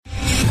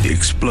the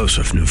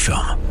explosive new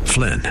film,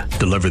 Flynn,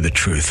 Deliver the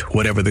Truth,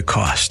 Whatever the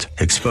Cost,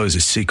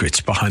 exposes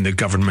secrets behind the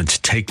government's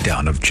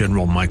takedown of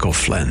General Michael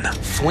Flynn.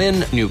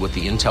 Flynn knew what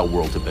the intel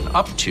world had been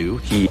up to.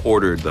 He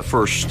ordered the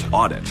first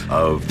audit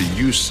of the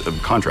use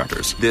of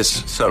contractors.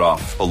 This set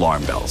off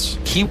alarm bells.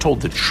 He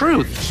told the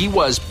truth. He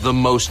was the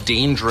most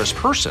dangerous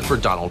person for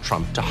Donald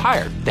Trump to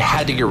hire. They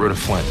had to get rid of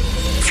Flynn.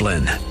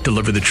 Flynn,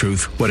 Deliver the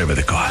Truth, Whatever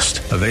the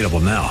Cost. Available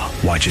now.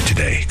 Watch it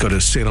today. Go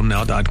to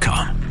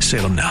salemnow.com.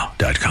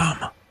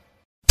 salemnow.com.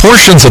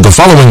 Portions of the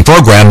following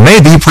program may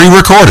be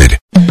pre-recorded.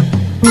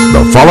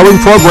 The following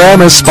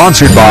program is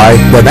sponsored by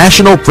the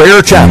National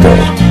Prayer Chapel.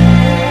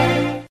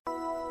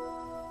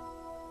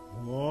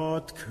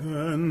 What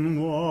can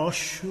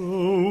wash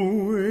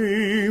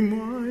away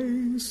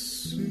my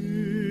sin?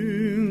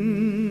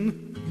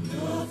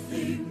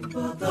 Nothing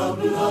but the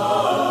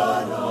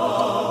blood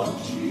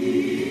of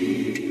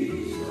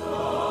Jesus.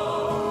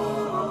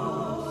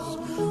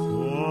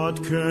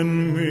 What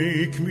can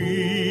make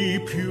me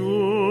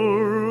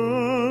pure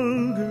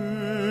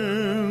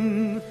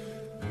again?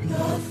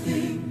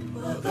 Nothing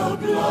but the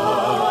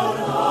blood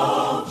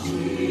of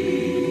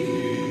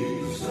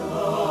Jesus.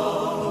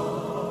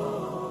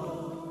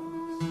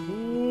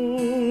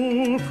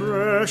 Oh,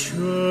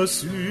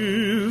 precious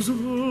is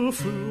the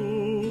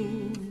flow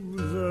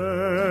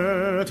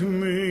that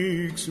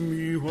makes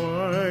me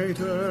white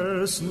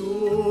as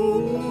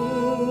snow.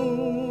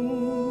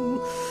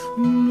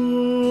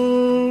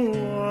 No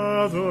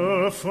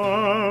other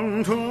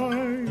fount I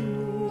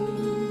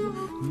know,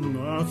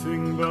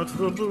 nothing but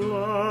the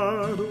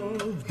blood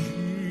of Jesus.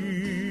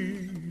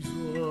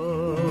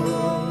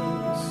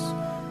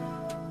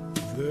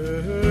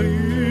 There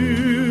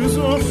is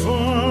a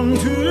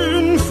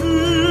fountain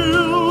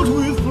filled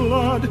with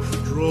blood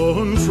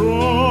drawn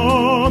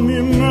from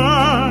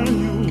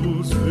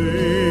Emmanuel's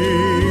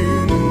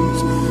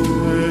veins,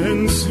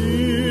 and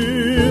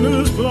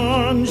sinners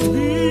plunged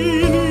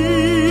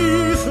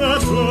beneath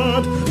that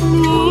flood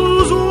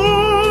lose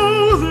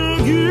all their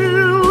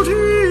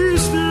guilty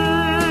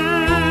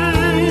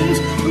stains,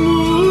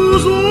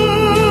 lose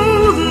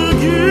all their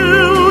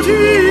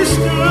guilty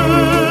stains,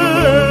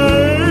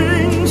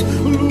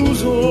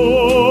 lose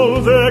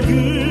all their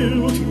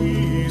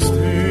guilty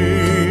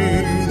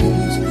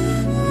stains,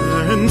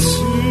 and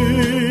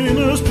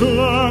sinners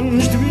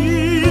plunged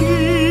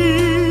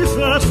beneath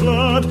that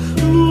flood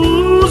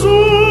lose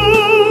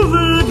all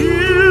their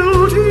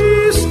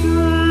guilty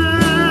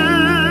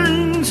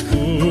stains.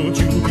 Would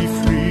you be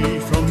free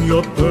from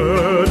your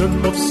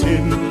burden of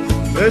sin?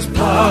 There's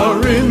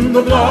power in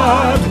the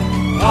blood,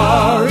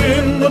 power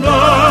in the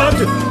blood.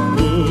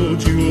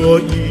 Would your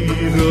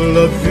evil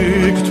a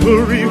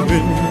victory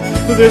win?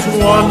 There's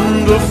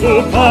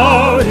wonderful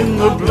power in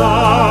the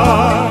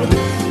blood.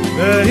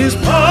 There is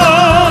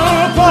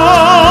power,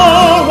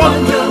 power,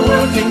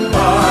 wonder-working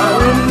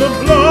power in the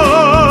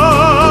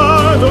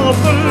blood of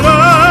the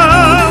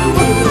Lamb.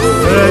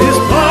 There is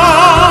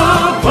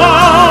power,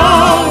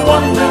 power,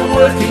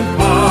 wonder-working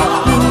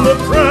power in the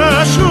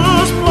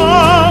precious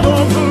blood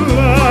of the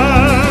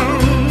Lamb.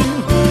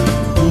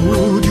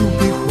 Would you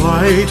be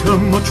whiter,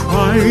 much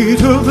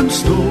whiter than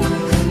snow?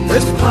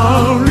 There's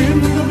power in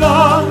the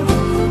blood,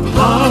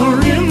 power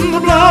in the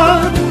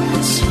blood.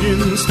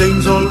 Sin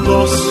stains are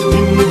lost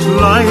in its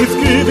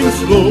life-giving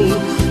flow.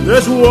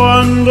 There's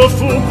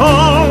wonderful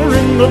power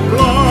in the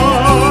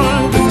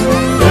blood.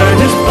 There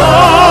is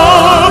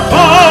power,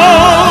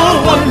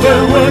 power,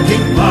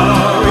 wonder-working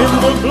power in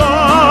the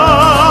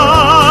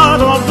blood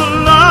of the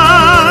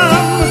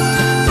Lamb.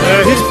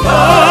 There is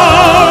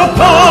power,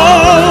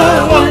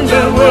 power,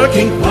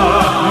 wonder-working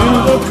power in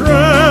the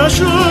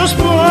precious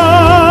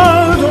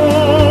blood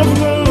of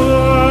the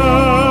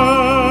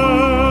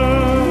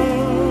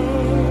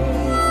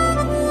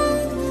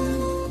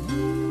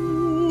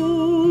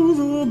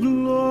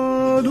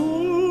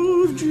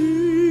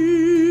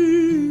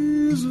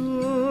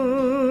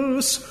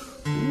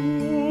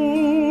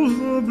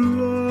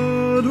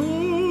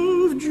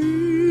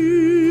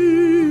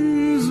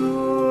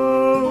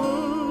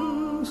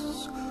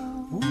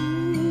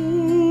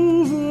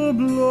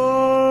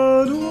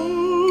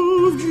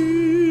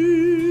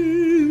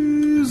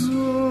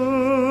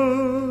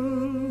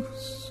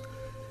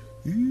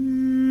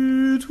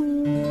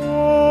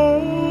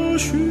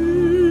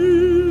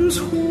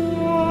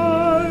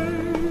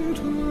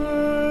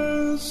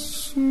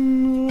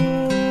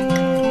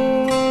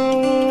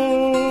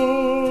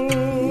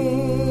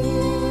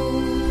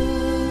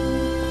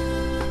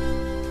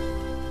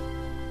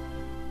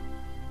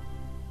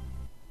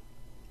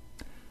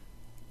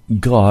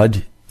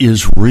God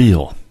is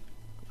real.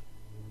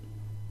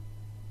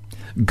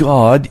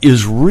 God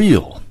is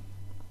real.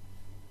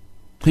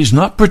 He's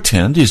not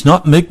pretend. He's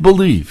not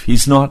make-believe.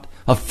 He's not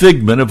a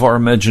figment of our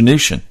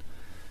imagination.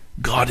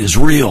 God is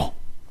real.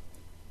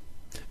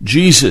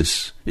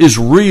 Jesus is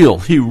real.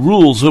 He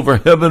rules over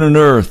heaven and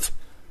earth.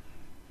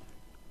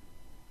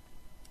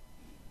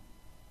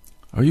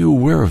 Are you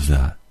aware of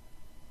that?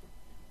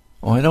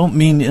 Oh, I don't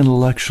mean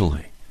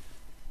intellectually.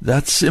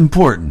 That's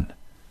important,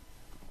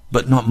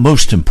 but not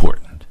most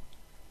important.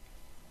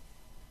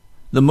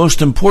 the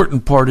most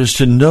important part is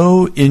to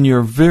know in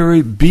your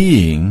very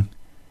being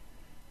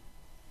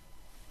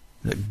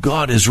that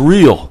God is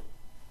real.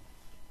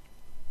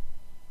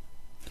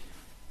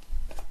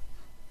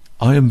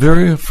 I am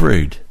very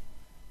afraid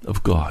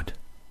of God.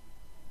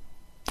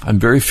 I'm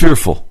very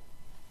fearful.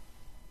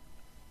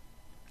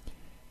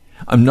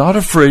 I'm not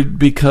afraid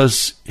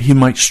because he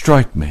might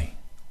strike me.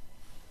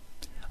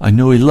 I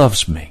know he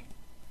loves me.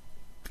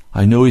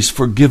 I know he's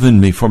forgiven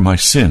me for my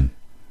sin.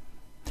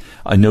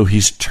 I know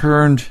he's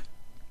turned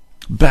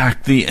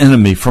back the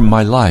enemy from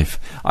my life.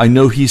 I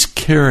know he's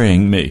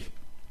carrying me.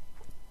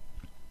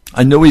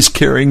 I know he's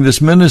carrying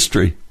this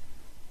ministry.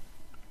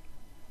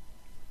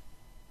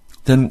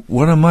 Then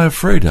what am I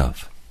afraid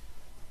of?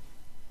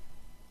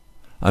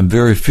 I'm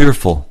very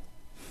fearful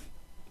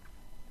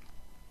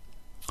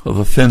of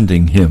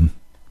offending him.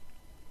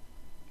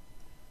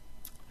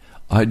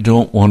 I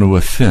don't want to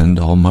offend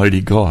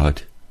Almighty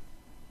God.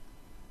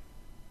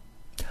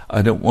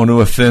 I don't want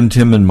to offend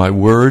him in my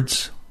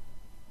words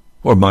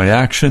or my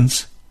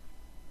actions.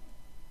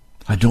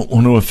 I don't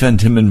want to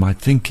offend him in my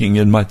thinking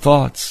and my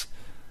thoughts.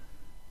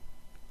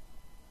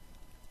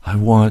 I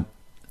want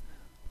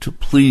to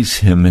please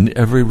him in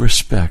every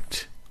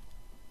respect.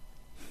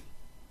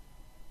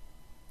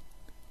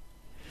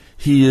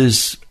 He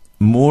is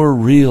more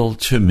real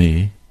to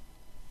me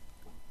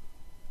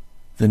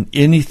than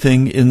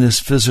anything in this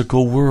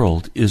physical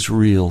world is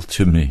real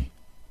to me.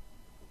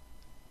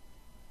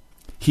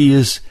 He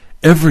is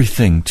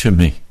everything to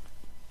me.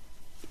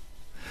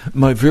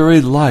 My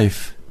very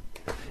life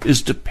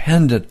is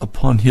dependent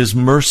upon his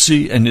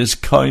mercy and his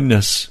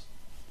kindness.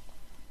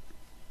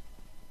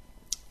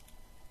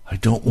 I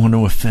don't want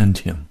to offend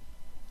him.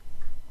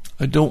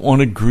 I don't want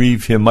to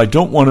grieve him. I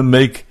don't want to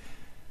make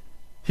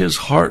his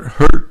heart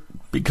hurt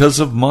because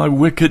of my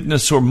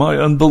wickedness or my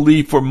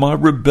unbelief or my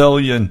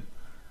rebellion,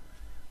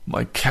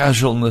 my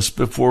casualness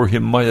before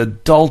him, my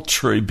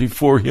adultery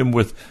before him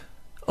with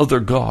other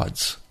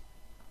gods.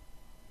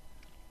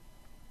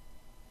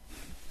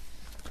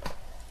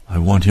 I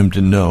want him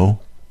to know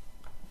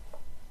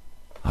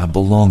I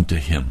belong to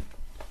him,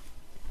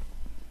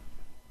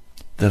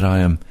 that I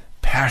am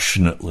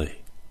passionately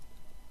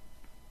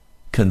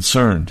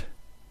concerned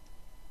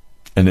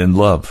and in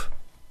love,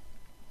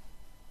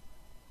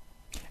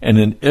 and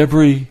in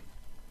every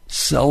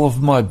cell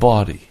of my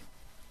body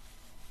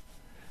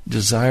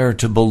desire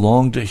to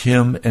belong to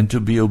him and to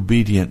be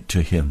obedient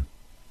to him.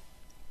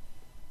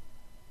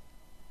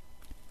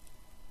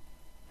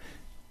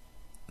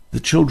 The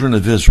children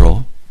of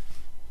Israel,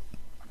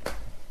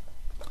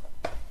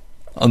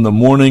 on the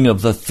morning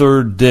of the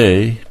third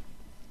day,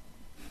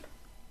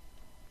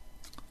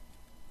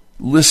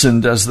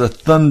 listened as the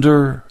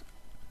thunder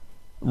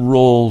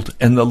rolled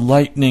and the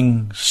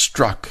lightning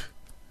struck.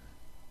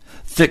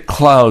 Thick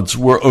clouds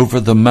were over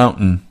the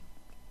mountain.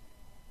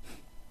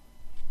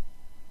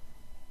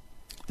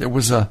 There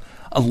was a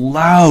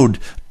loud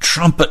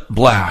trumpet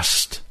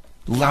blast,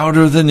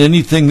 louder than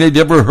anything they'd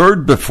ever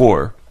heard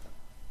before.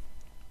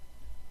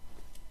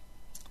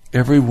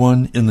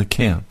 Everyone in the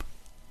camp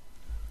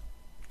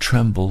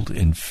trembled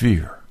in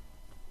fear.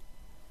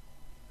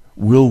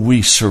 Will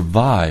we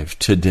survive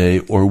today,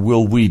 or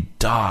will we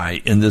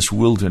die in this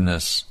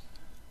wilderness?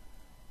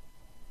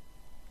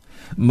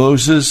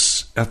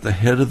 Moses, at the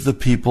head of the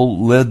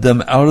people, led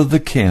them out of the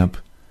camp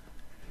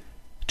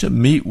to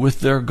meet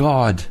with their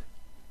God.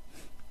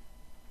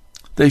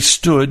 They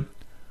stood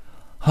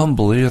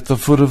humbly at the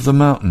foot of the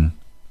mountain.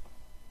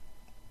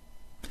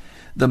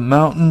 The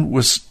mountain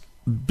was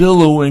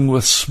billowing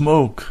with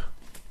smoke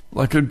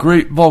like a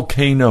great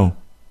volcano.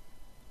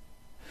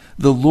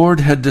 The Lord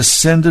had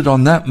descended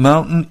on that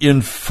mountain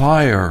in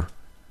fire.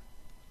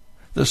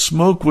 The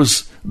smoke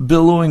was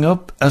billowing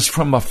up as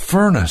from a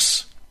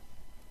furnace.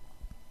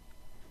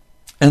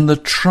 And the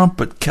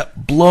trumpet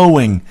kept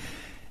blowing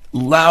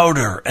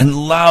louder and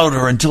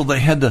louder until they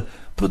had to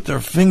put their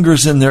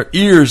fingers in their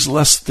ears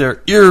lest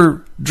their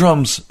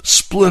eardrums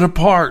split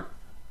apart.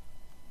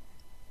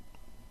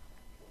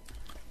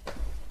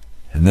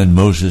 And then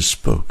Moses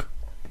spoke.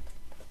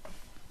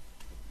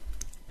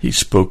 He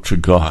spoke to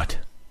God.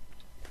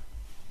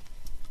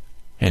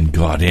 And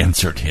God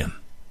answered him.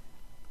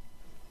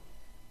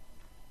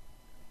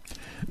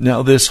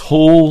 Now this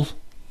whole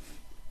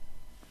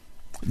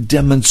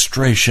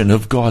demonstration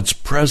of God's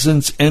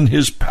presence and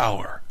his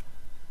power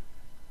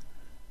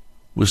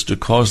was to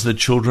cause the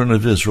children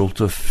of Israel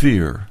to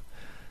fear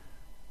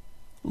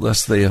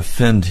lest they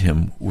offend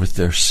him with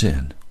their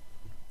sin.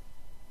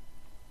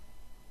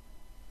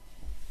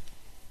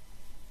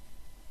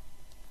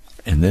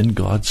 And then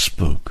God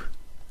spoke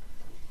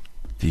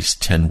these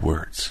 10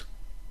 words.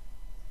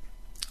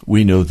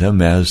 We know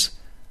them as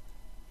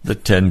the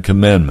 10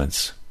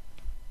 Commandments.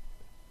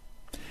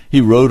 He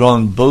wrote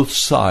on both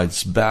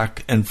sides,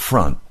 back and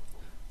front,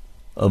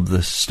 of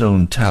the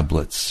stone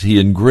tablets. He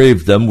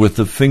engraved them with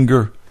the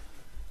finger,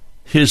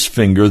 his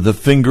finger, the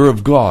finger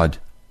of God.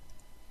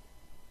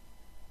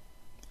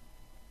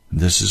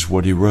 This is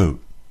what he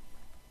wrote.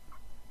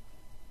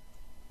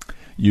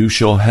 You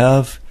shall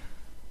have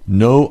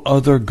no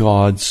other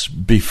gods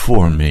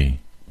before me.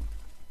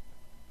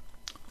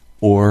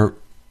 or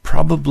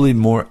probably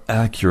more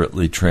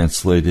accurately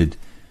translated,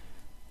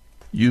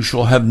 you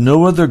shall have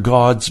no other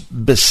gods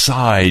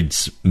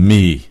besides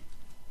me.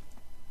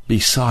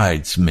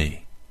 Besides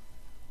me.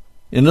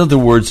 In other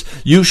words,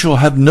 you shall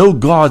have no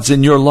gods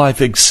in your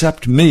life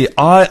except me.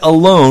 I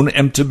alone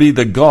am to be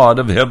the God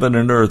of heaven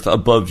and earth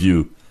above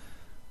you.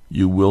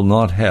 You will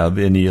not have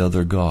any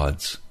other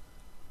gods.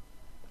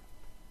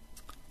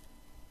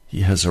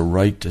 He has a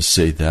right to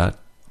say that.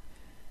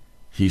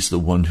 He's the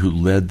one who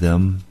led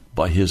them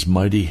by his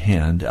mighty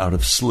hand out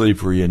of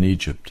slavery in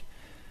Egypt.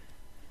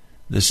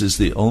 This is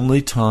the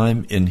only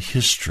time in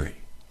history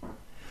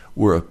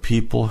where a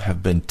people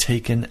have been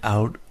taken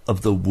out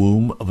of the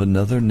womb of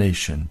another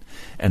nation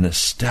and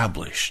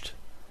established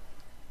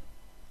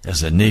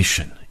as a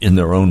nation in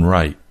their own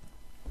right.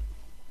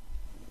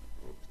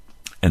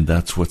 And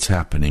that's what's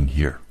happening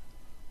here.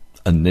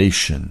 A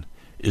nation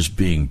is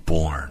being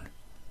born.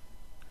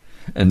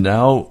 And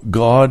now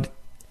God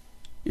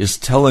is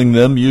telling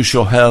them, you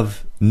shall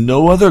have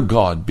no other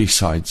God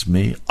besides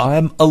me. I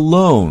am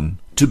alone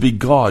to be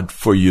God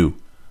for you.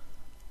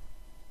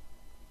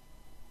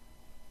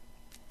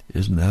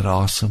 Isn't that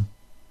awesome?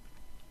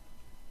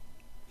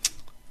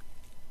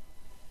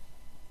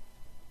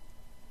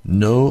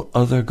 No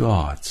other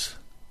gods.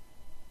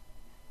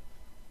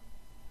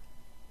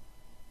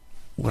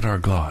 What are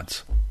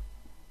gods?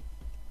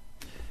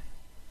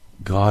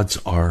 Gods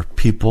are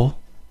people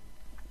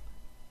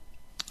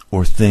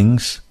or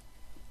things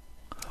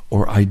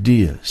or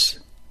ideas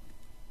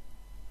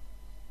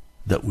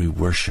that we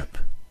worship,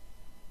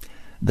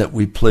 that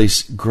we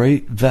place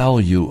great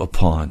value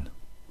upon,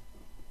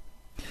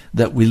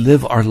 that we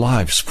live our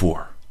lives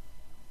for.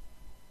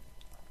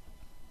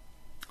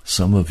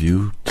 Some of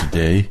you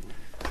today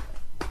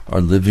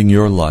are living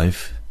your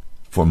life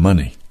for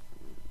money.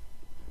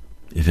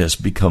 It has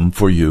become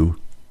for you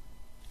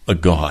a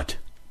god.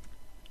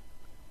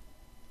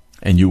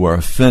 And you are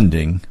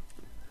offending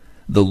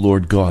the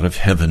Lord God of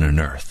heaven and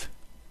earth.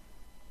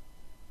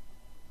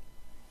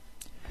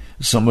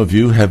 Some of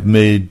you have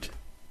made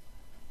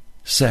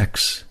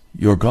sex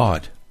your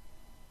god.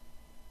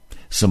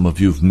 Some of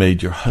you have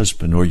made your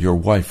husband or your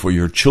wife or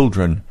your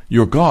children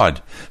your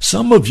god.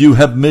 Some of you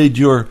have made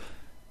your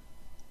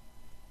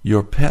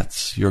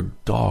pets, your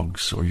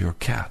dogs or your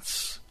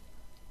cats,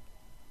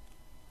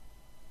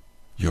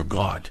 your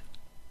God.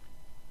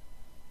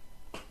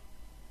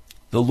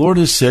 The Lord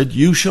has said,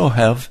 you shall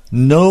have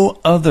no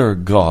other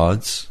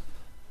gods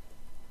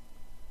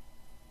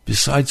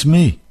besides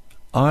me.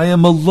 I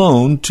am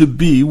alone to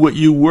be what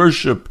you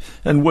worship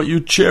and what you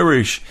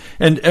cherish,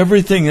 and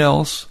everything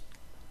else,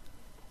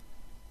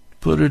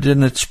 put it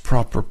in its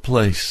proper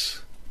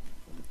place.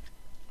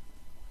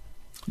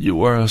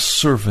 You are a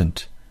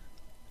servant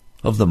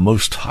of the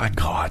Most High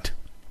God.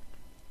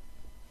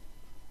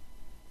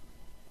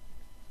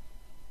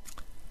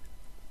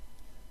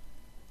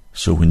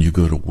 So when you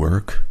go to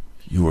work,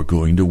 you are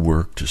going to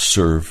work to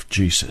serve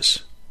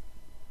Jesus.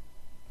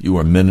 You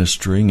are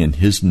ministering in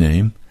his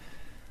name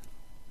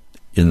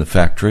in the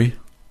factory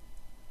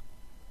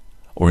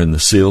or in the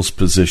sales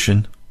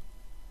position.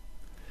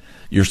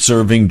 You're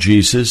serving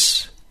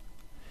Jesus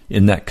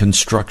in that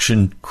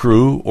construction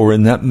crew or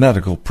in that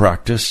medical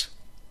practice.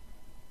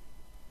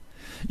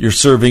 You're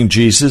serving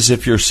Jesus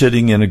if you're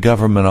sitting in a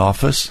government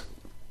office.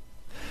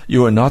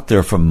 You are not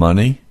there for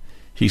money.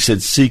 He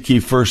said, seek ye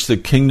first the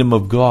kingdom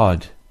of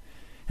God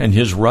and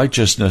his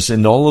righteousness,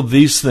 and all of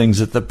these things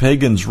that the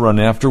pagans run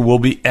after will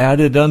be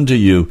added unto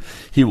you.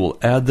 He will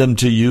add them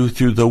to you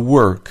through the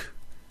work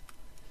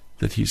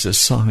that he's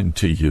assigned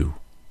to you.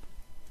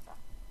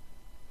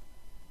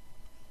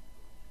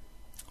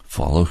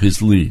 Follow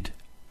his lead.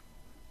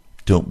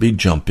 Don't be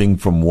jumping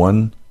from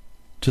one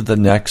to the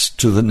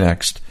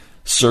next,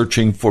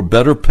 searching for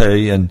better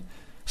pay and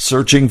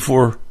searching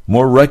for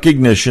more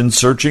recognition,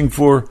 searching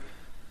for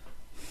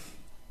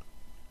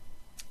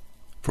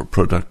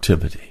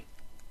productivity.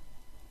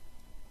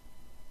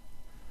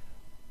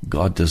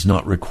 God does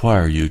not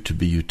require you to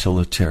be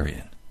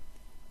utilitarian.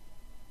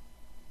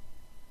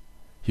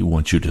 He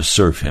wants you to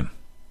serve him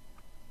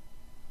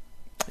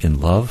in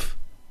love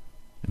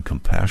and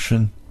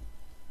compassion,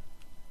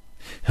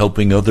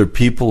 helping other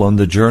people on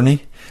the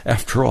journey.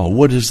 After all,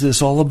 what is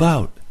this all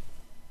about?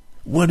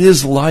 What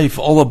is life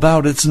all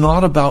about? It's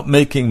not about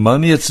making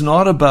money. It's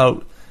not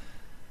about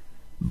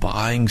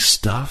buying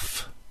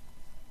stuff.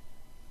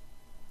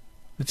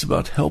 It's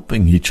about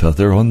helping each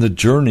other on the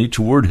journey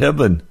toward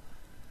heaven.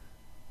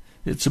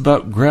 It's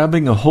about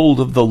grabbing a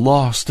hold of the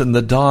lost and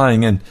the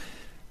dying, and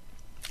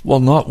while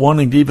not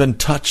wanting to even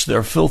touch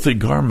their filthy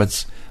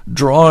garments,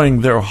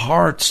 drawing their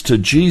hearts to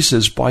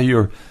Jesus by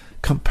your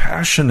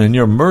compassion and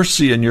your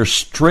mercy and your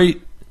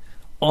straight,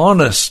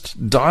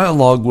 honest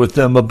dialogue with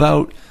them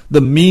about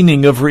the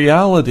meaning of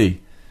reality.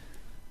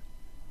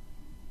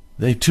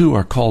 They too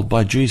are called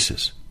by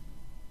Jesus.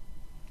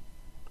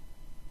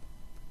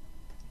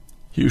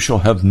 You shall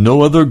have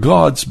no other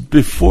gods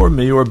before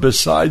me or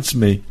besides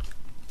me.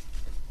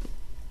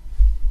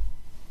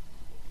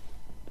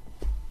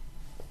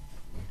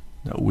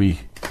 Now we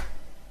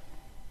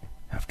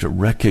have to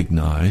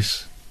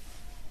recognize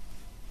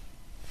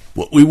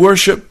what we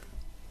worship.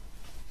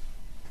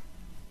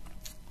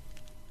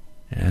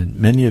 And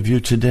many of you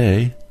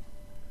today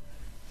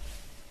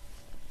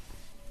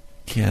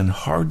can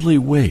hardly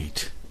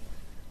wait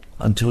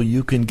until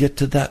you can get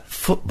to that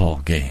football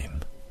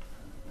game,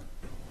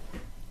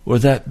 or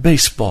that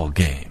baseball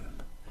game,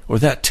 or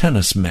that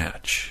tennis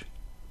match.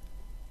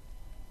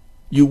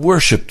 You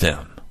worship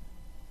them.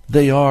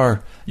 They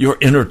are your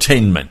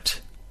entertainment.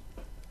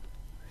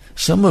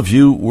 Some of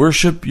you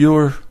worship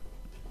your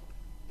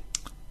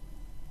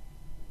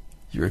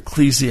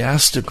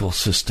ecclesiastical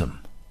system,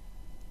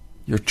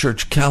 your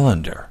church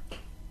calendar.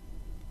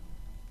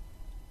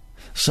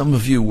 Some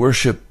of you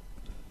worship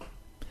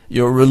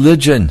your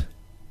religion,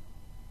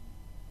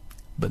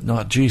 but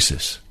not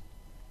Jesus.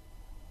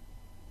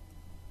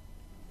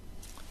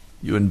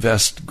 You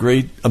invest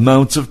great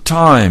amounts of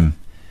time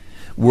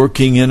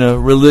working in a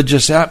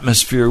religious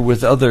atmosphere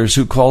with others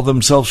who call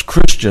themselves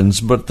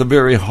Christians, but the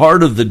very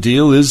heart of the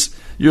deal is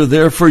you're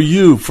there for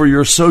you, for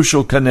your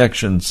social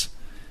connections.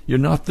 You're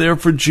not there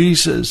for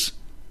Jesus.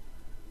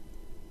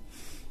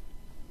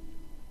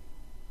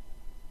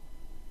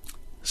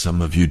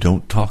 Some of you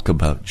don't talk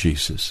about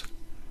Jesus.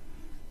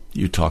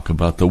 You talk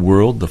about the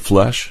world, the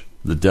flesh,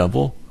 the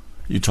devil.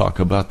 You talk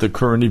about the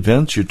current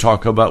events. You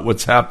talk about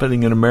what's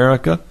happening in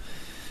America.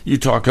 You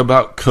talk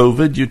about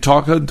COVID. You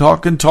talk and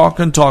talk and talk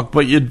and talk,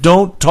 but you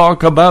don't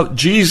talk about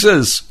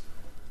Jesus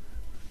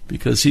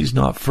because he's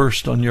not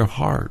first on your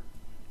heart.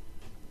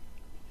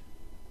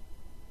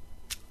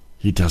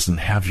 He doesn't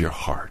have your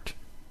heart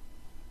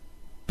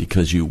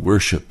because you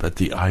worship at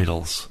the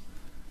idols.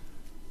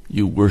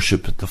 You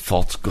worship at the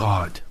false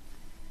god.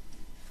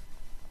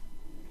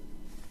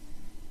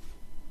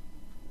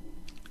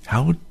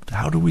 How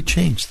do we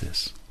change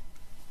this?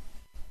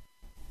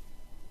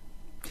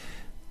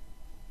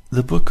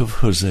 The book of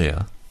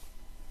Hosea,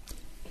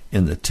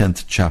 in the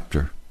 10th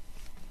chapter,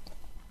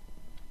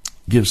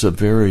 gives a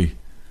very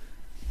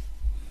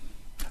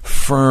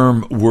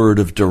firm word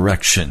of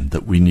direction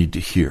that we need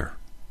to hear.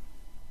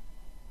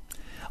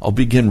 I'll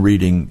begin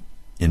reading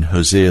in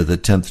Hosea, the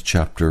 10th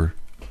chapter,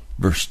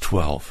 verse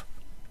 12.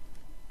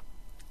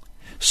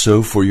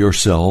 Sow for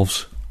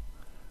yourselves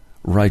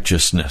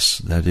righteousness,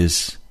 that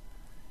is,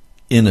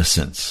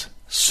 innocence.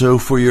 Sow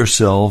for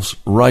yourselves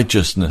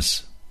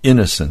righteousness,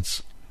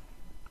 innocence,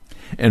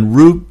 and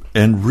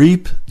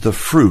reap the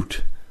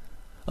fruit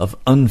of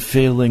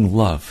unfailing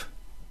love.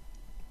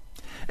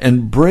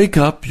 And break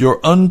up your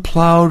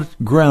unplowed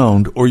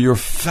ground or your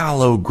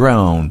fallow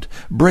ground.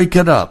 Break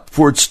it up,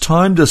 for it's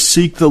time to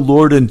seek the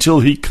Lord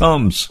until he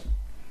comes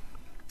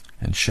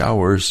and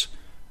showers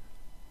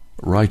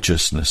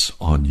righteousness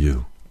on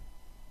you.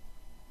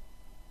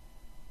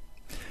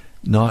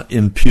 Not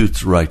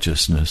imputes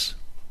righteousness,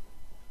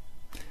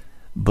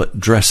 but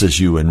dresses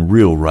you in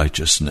real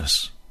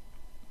righteousness.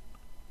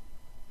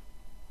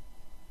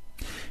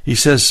 He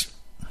says,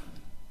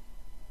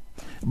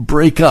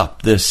 break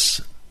up this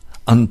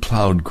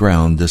unplowed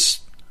ground, this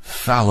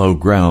fallow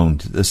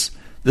ground, this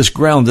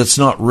ground that's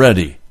not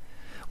ready.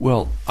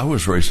 Well, I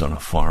was raised on a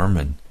farm,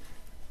 and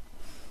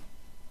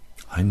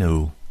I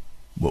know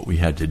what we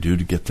had to do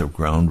to get the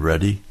ground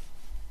ready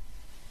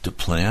to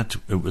plant.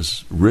 It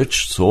was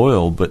rich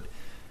soil, but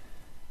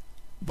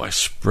by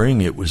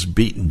spring it was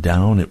beaten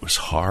down. It was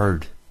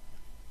hard.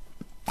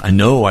 I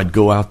know I'd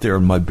go out there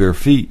in my bare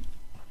feet.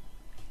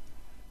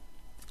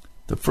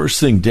 The first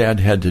thing Dad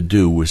had to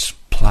do was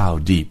plow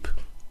deep.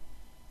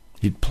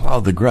 He'd plow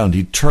the ground.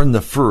 He'd turn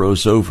the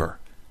furrows over.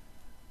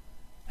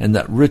 And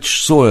that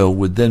rich soil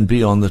would then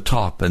be on the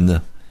top, and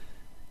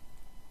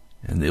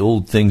the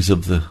old things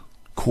of the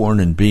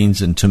corn and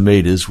beans and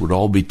tomatoes would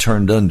all be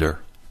turned under.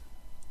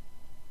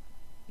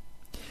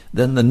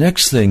 Then the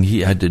next thing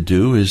he had to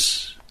do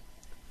is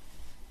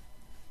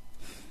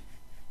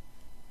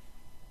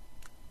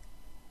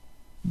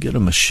get a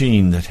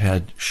machine that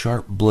had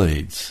sharp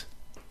blades.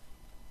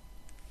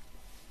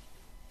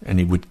 And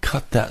he would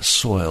cut that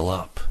soil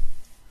up,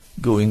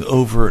 going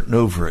over it and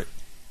over it,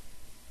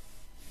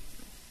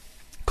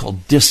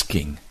 called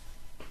disking.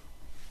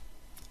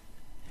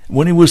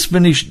 When he was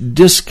finished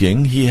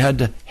disking, he had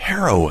to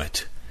harrow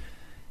it.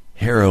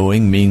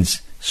 Harrowing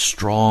means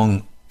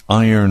strong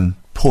iron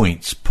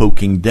points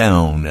poking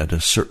down at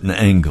a certain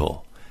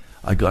angle.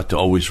 I got to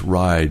always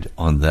ride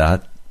on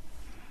that.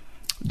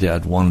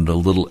 Dad wanted a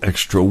little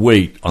extra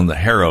weight on the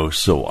harrow,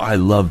 so I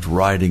loved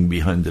riding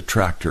behind the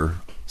tractor,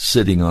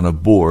 sitting on a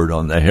board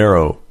on the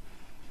harrow.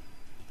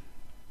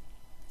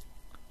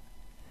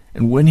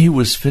 And when he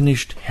was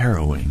finished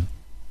harrowing,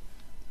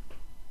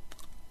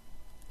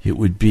 it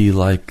would be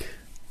like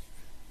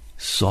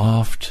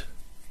soft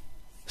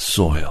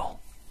soil,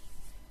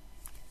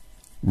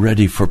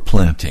 ready for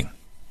planting.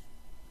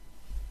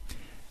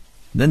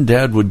 Then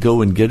Dad would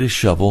go and get his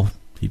shovel.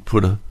 He'd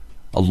put a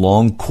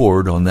long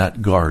cord on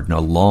that garden,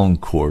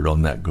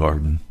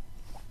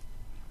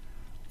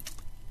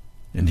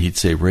 And he'd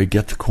say, Ray,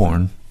 get the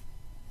corn.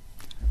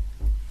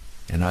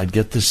 And I'd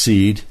get the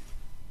seed.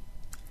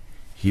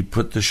 He'd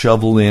put the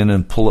shovel in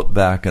and pull it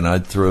back, and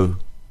I'd throw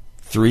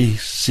 3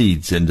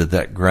 seeds into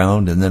that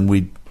ground, and then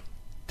we'd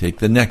take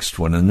the next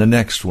one and the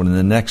next one and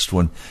the next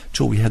one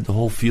till we had the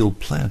whole field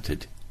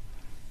planted.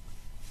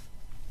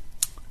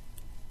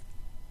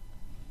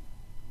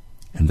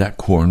 And that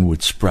corn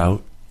would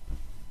sprout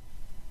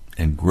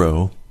and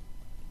grow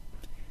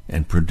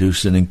and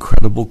produce an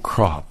incredible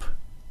crop.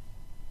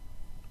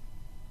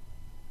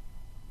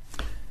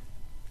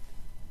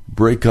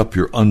 Break up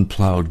your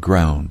unplowed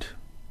ground.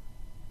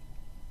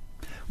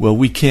 Well,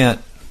 we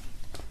can't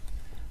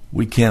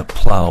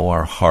plow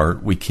our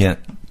heart. We can't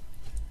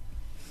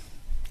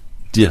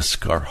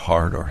disc our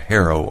heart or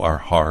harrow our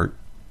heart.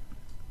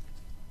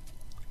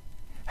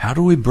 How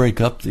do we break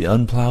up the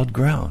unplowed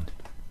ground?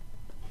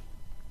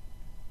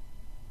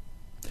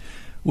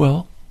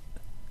 Well,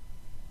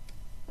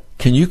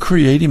 can you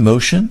create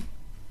emotion?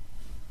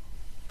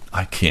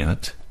 I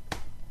can't.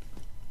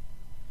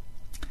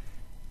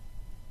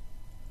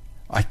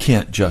 I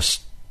can't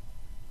just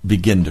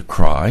begin to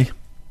cry.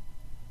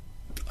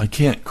 I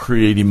can't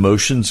create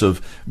emotions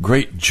of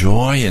great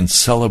joy and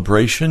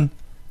celebration.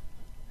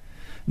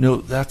 No,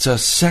 that's a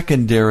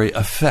secondary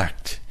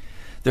effect.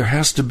 There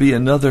has to be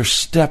another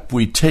step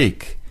we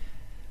take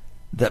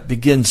that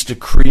begins to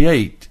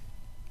create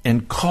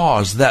and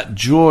cause that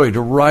joy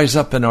to rise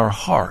up in our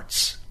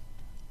hearts.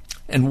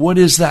 And what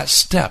is that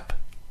step?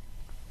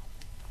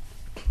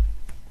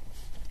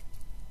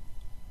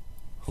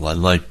 Well, I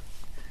like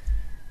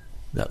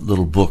that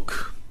little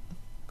book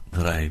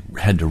that I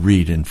had to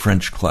read in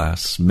French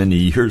class many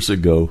years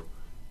ago.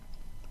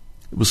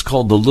 It was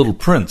called The Little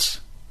Prince.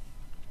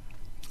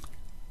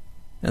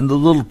 And the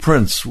little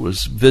prince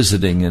was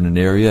visiting in an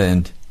area,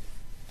 and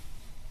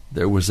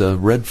there was a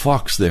red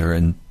fox there,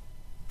 and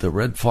the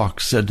red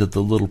fox said to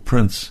the little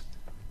prince,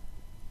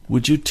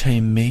 "Would you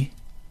tame me?"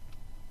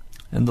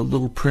 And the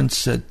little prince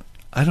said,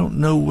 "I don't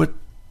know what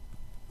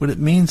it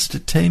means to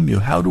tame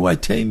you. How do I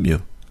tame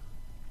you?"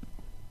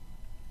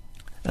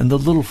 And the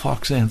little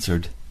fox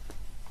answered,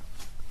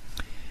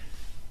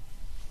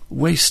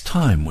 "Waste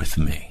time with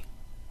me."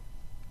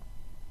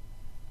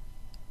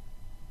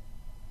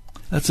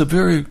 That's a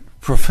very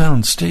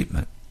profound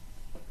statement.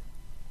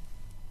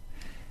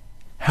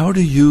 How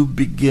do you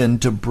begin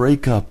to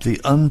break up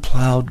the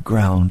unplowed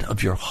ground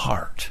of your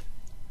heart?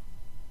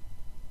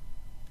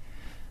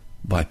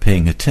 By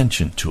paying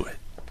attention to it.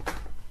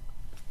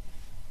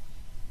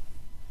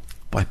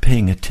 By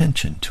paying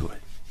attention to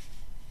it.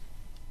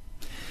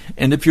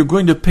 And if you're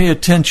going to pay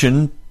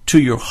attention to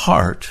your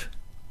heart,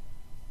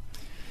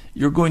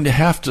 you're going to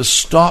have to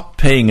stop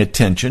paying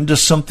attention to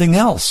something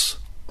else.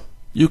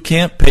 You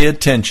can't pay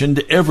attention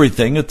to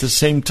everything at the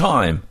same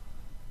time.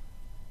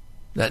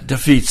 That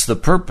defeats the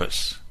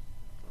purpose.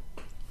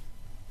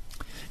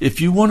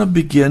 If you want to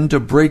begin to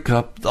break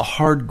up the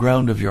hard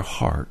ground of your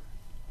heart,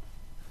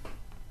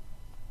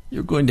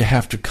 you're going to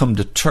have to come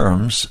to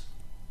terms,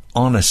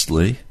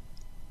 honestly,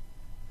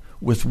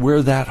 with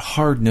where that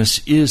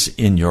hardness is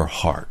in your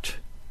heart.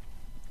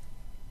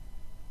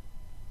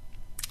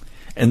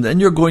 And then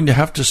you're going to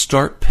have to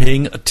start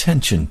paying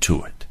attention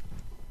to it.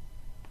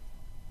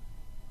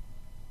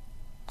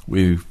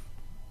 We've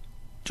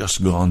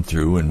just gone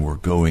through, and we're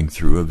going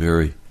through, a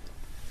very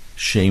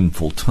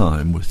shameful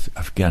time with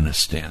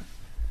Afghanistan.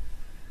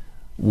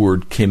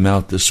 Word came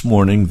out this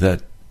morning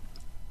that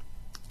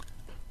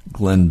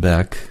Glenn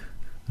Beck,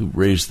 who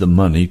raised the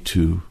money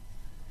to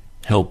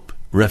help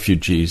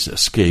refugees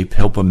escape,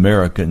 help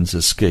Americans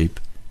escape,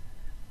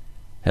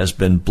 has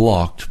been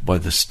blocked by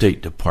the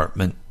State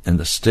Department, and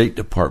the State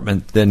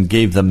Department then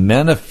gave the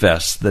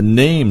manifest, the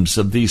names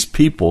of these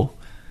people,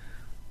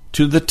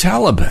 to the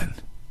Taliban.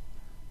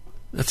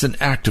 That's an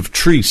act of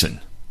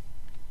treason.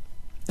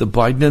 The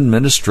Biden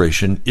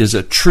administration is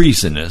a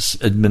treasonous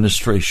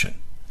administration.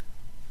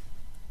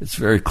 It's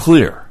very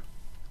clear.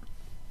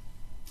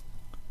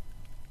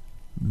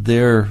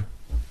 Their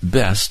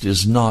best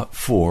is not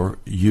for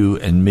you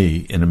and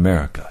me in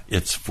America.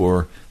 It's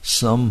for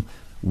some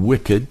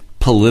wicked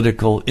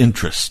political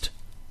interest.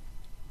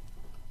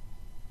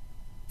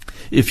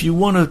 If you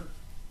want to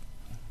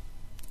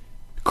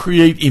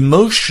create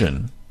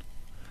emotion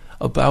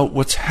about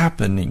what's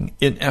happening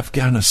in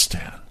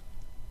Afghanistan,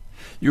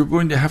 you're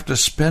going to have to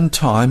spend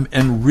time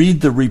and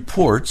read the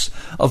reports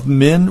of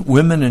men,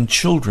 women, and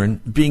children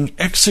being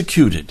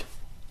executed.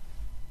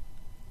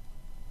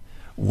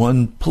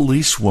 One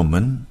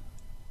policewoman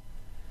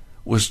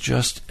was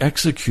just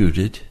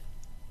executed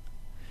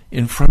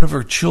in front of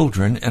her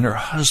children and her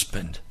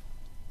husband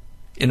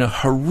in a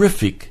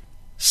horrific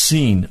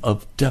scene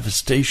of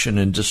devastation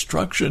and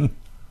destruction.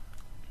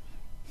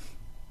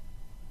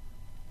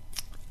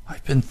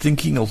 I've been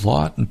thinking a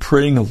lot and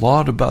praying a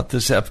lot about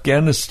this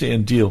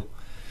Afghanistan deal,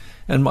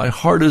 and my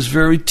heart is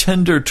very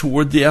tender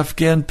toward the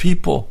Afghan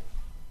people.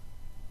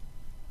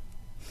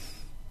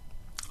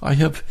 I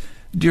have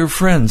dear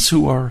friends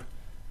who are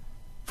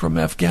from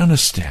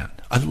Afghanistan.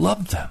 I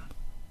love them.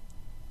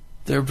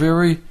 They're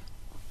very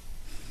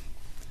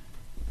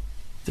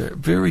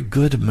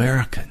good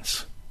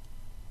Americans.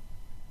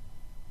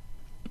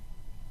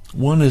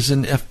 One is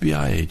an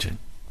FBI agent.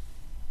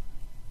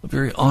 a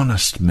very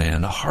honest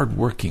man, a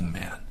hard-working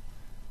man,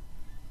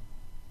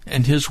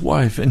 and his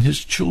wife and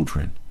his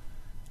children.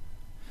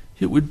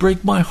 It would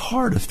break my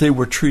heart if they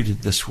were treated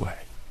this way.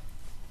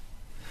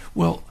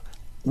 Well,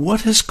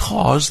 what has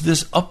caused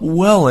this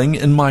upwelling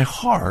in my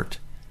heart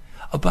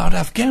about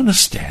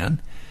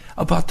Afghanistan,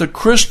 about the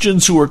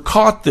Christians who are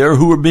caught there,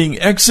 who are being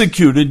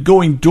executed,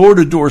 going door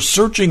to door,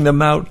 searching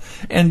them out,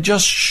 and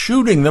just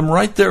shooting them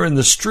right there in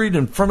the street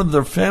in front of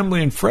their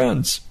family and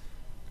friends?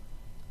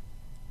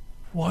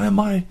 Why am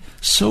I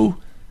so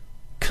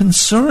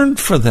concerned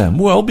for them?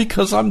 Well,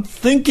 because I'm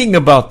thinking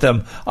about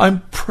them.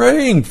 I'm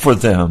praying for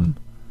them.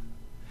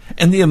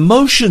 And the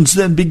emotions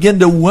then begin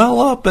to well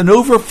up and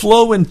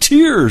overflow in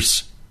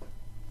tears.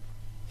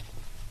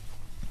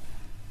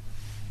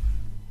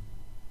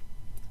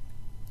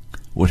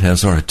 What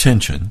has our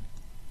attention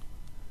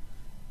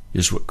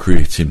is what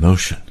creates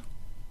emotion.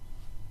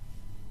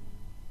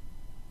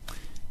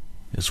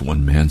 As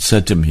one man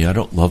said to me, I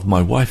don't love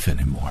my wife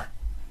anymore.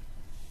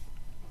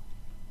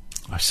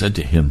 I said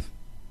to him,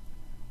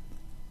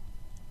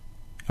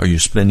 are you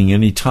spending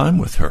any time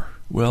with her?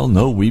 Well,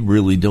 no, we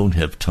really don't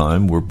have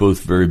time. We're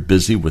both very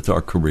busy with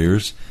our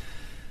careers.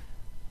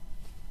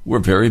 We're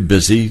very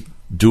busy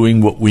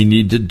doing what we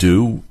need to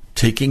do,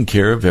 taking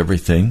care of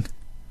everything.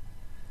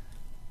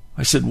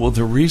 I said, well,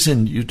 the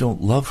reason you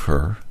don't love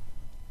her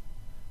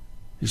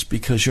is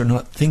because you're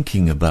not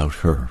thinking about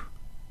her.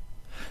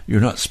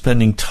 You're not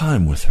spending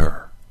time with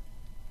her.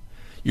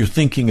 You're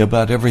thinking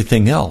about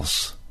everything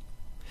else.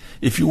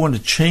 If you want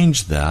to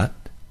change that,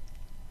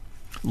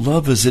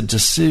 love is a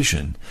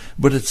decision,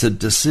 but it's a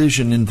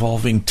decision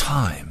involving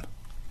time.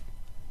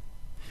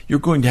 You're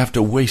going to have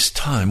to waste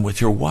time with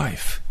your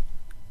wife.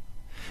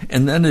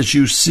 And then as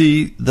you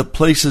see the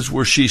places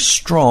where she's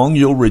strong,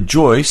 you'll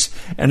rejoice.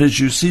 And as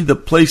you see the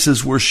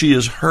places where she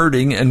is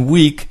hurting and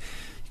weak,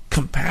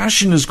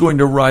 compassion is going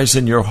to rise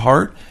in your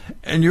heart,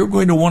 and you're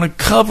going to want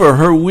to cover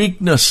her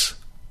weakness.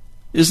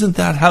 Isn't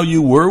that how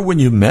you were when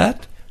you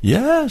met?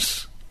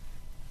 Yes.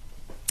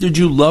 Did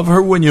you love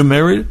her when you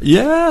married?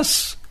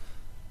 Yes.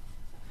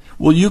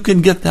 Well, you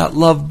can get that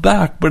love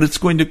back, but it's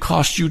going to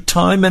cost you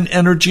time and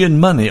energy and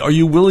money. Are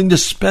you willing to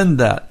spend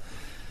that?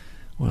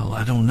 Well,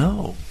 I don't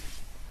know.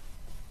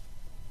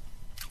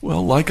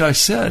 Well, like I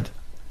said,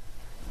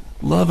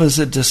 love is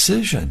a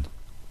decision.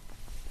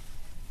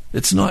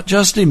 It's not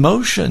just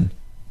emotion.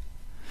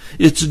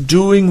 It's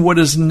doing what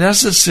is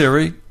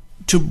necessary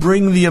to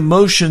bring the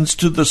emotions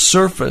to the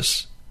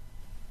surface.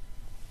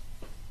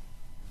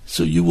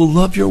 So you will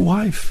love your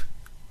wife.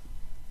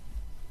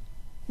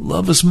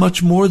 Love is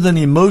much more than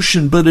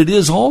emotion, but it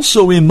is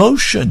also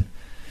emotion.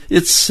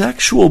 It's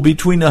sexual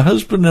between a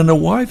husband and a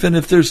wife, and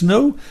if there's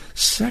no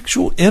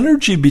sexual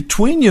energy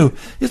between you,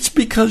 it's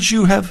because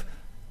you have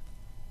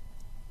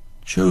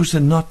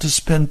chosen not to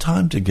spend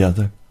time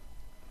together.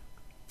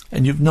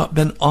 And you've not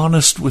been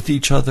honest with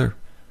each other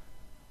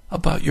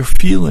about your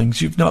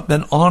feelings. You've not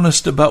been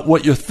honest about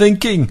what you're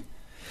thinking.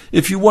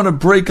 If you want to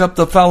break up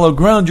the fallow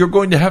ground, you're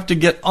going to have to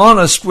get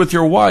honest with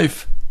your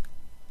wife.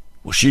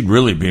 Well, she'd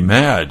really be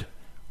mad.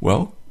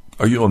 Well,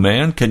 are you a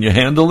man? Can you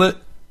handle it?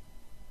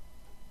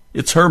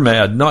 It's her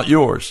mad, not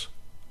yours.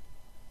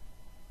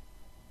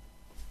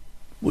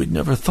 We'd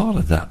never thought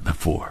of that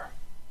before.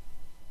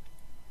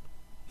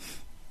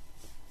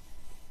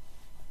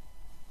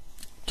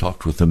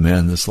 Talked with a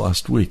man this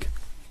last week.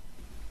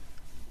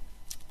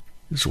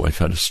 His wife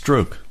had a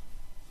stroke.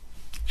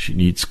 She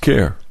needs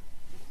care.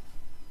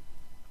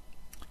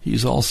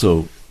 He's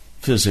also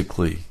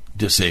physically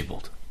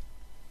disabled.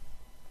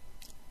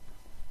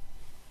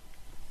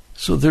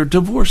 So they're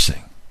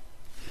divorcing.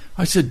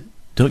 I said,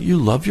 don't you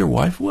love your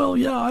wife? Well,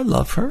 yeah, I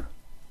love her.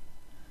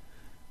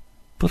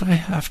 But I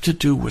have to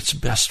do what's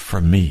best for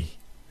me.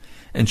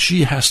 And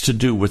she has to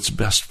do what's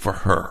best for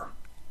her.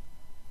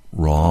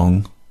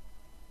 Wrong.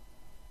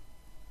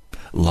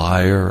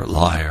 Liar,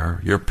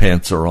 liar, your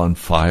pants are on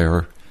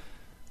fire.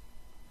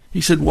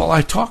 He said, well,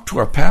 I talked to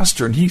our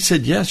pastor, and he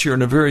said, yes, you're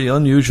in a very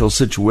unusual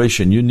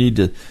situation. You need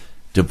to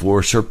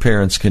divorce. Her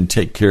parents can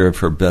take care of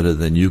her better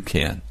than you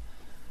can.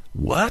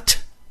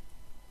 What?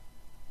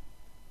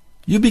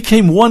 You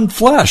became one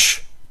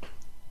flesh.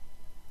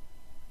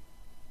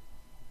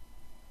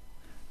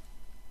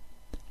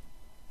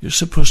 You're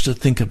supposed to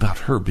think about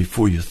her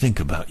before you think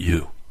about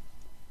you.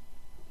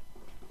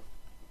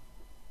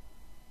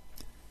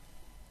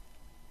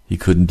 He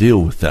couldn't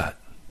deal with that.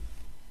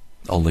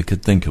 All he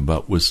could think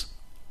about was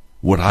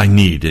what I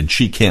need, and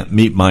she can't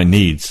meet my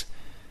needs.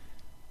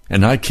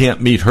 And I can't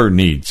meet her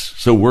needs,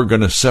 so we're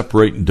going to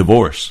separate and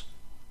divorce.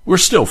 We're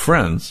still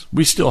friends.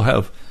 We still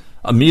have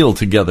a meal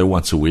together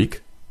once a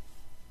week.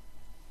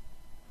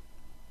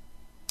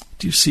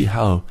 Do you see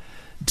how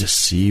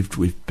deceived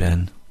we've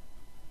been?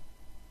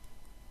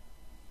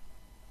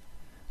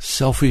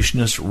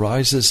 Selfishness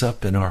rises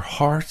up in our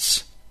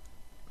hearts.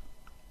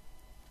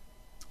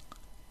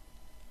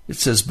 It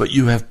says, but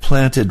you have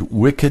planted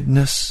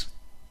wickedness,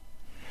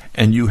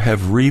 and you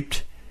have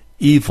reaped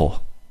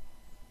evil.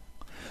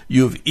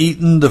 You have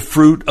eaten the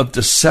fruit of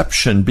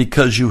deception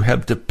because you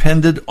have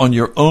depended on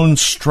your own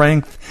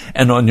strength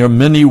and on your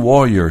many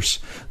warriors.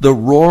 The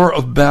roar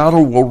of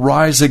battle will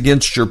rise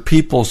against your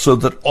people so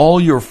that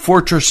all your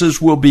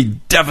fortresses will be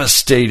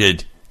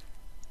devastated.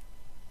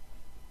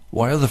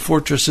 Why are the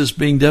fortresses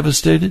being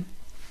devastated?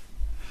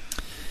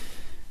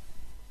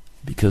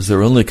 Because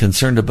they're only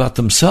concerned about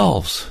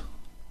themselves.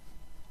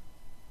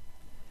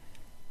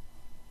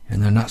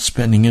 And they're not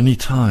spending any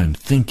time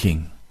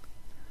thinking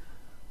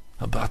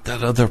about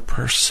that other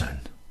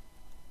person.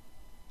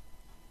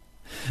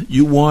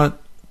 You want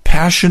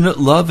passionate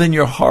love in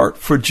your heart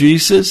for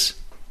Jesus?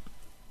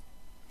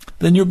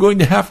 Then you're going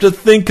to have to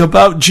think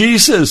about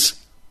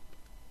Jesus.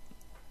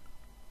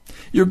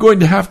 You're going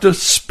to have to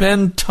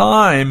spend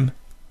time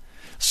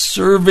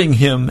serving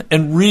Him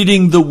and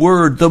reading the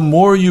Word. The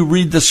more you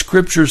read the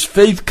Scriptures,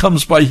 faith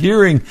comes by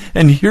hearing,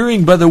 and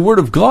hearing by the Word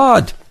of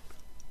God.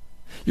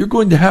 You're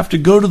going to have to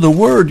go to the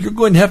Word. You're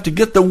going to have to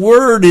get the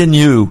Word in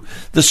you.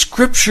 The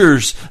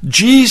Scriptures,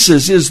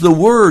 Jesus is the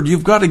Word.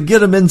 You've got to get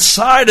them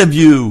inside of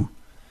you.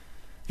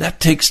 That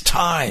takes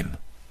time.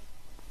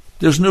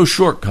 There's no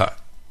shortcut.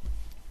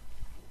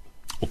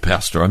 Well,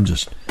 Pastor, I'm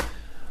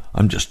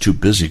just too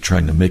busy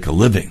trying to make a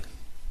living.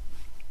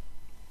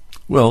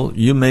 Well,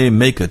 you may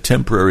make a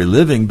temporary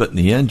living, but in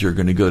the end you're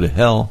going to go to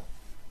hell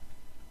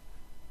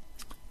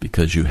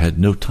because you had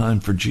no time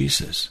for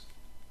Jesus.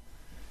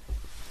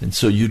 And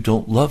so you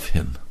don't love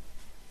Him.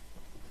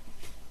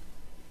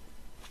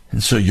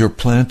 And so you're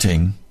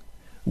planting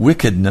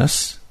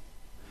wickedness.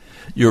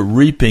 You're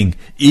reaping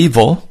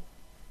evil.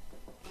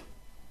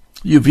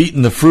 You've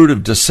eaten the fruit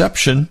of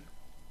deception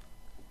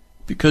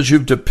because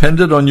you've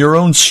depended on your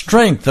own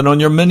strength and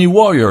on your many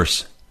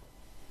warriors.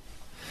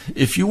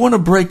 If you want to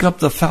break up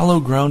the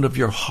fallow ground of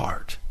your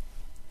heart,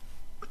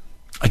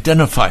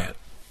 identify it.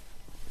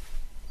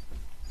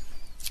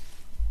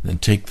 Then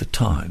take the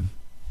time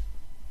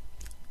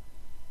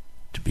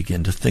to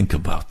begin to think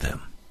about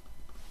them,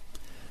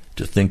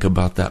 to think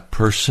about that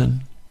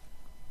person.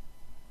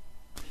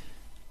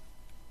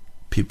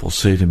 People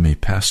say to me,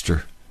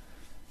 Pastor,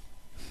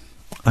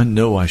 I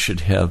know I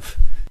should have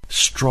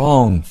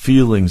strong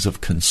feelings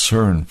of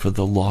concern for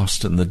the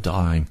lost and the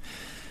dying,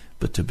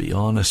 but to be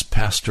honest,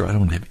 Pastor, I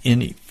don't have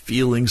any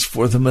feelings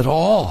for them at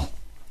all.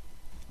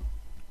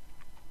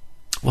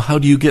 Well, how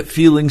do you get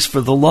feelings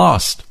for the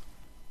lost?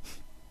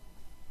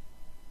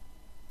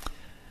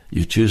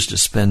 You choose to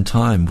spend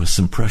time with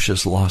some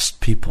precious lost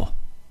people.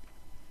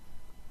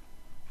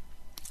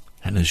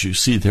 And as you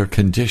see their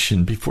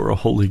condition before a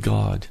holy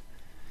God,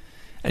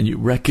 and you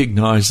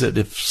recognize that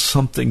if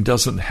something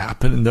doesn't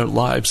happen in their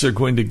lives, they're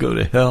going to go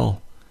to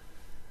hell,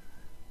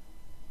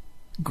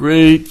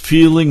 great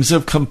feelings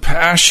of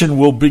compassion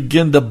will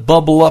begin to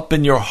bubble up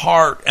in your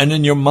heart and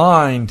in your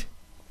mind.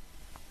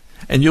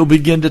 And you'll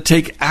begin to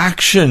take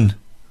action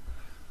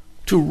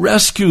to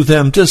rescue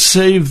them, to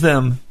save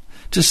them.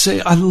 To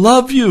say, I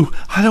love you.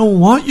 I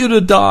don't want you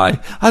to die.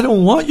 I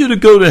don't want you to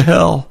go to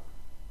hell.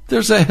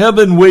 There's a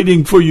heaven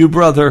waiting for you,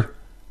 brother.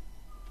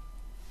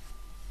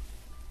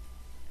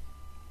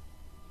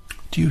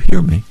 Do you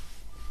hear me?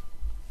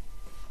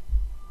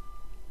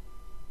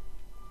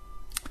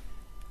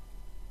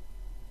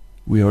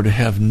 We are to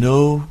have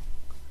no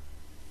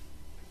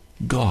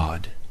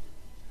God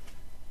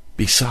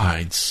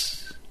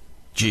besides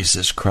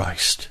Jesus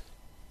Christ.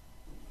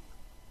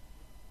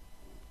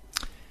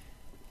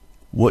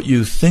 What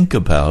you think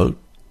about,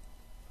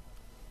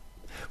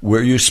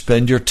 where you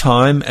spend your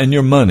time and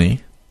your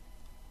money,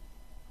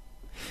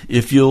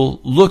 if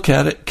you'll look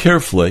at it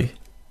carefully,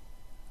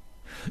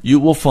 you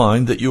will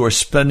find that you are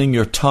spending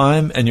your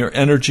time and your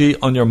energy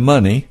on your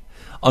money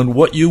on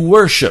what you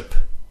worship.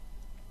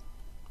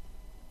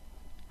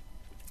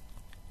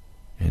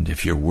 And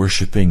if you're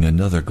worshiping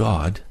another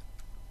God,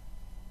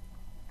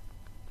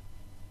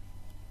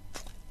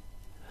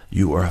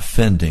 you are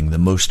offending the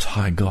Most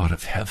High God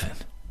of heaven.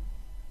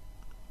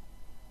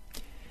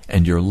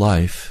 And your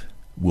life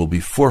will be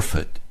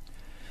forfeit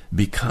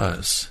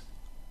because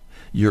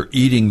you're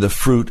eating the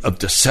fruit of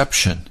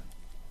deception.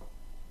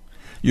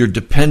 You're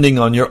depending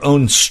on your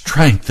own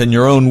strength and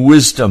your own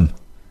wisdom.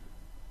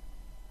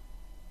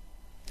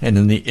 And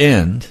in the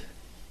end,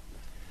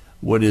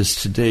 what is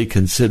today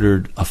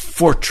considered a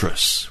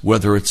fortress,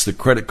 whether it's the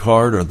credit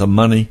card or the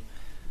money,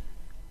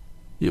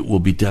 it will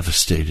be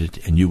devastated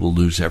and you will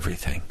lose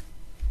everything.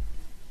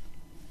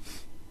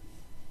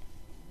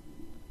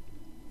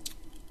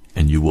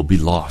 And you will be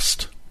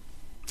lost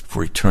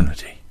for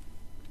eternity.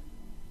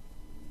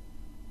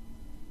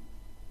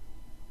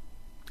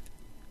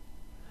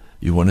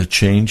 You want to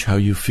change how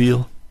you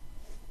feel?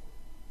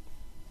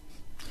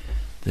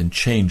 Then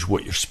change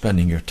what you're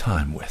spending your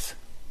time with.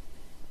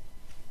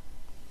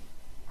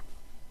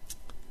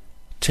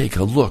 Take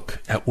a look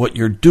at what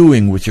you're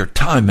doing with your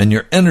time and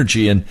your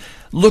energy and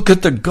look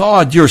at the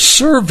God you're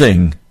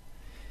serving.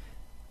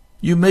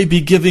 You may be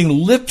giving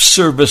lip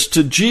service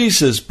to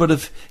Jesus, but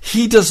if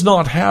He does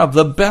not have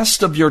the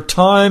best of your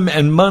time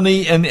and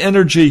money and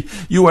energy,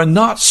 you are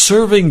not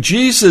serving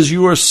Jesus,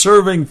 you are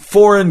serving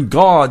foreign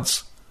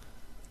gods.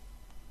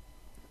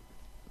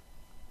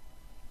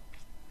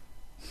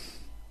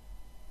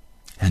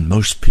 And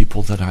most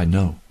people that I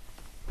know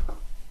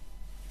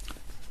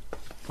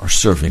are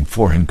serving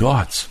foreign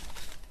gods.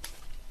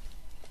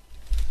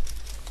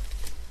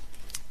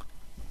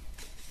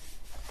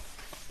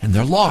 And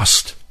they're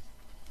lost.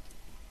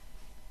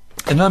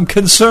 And I'm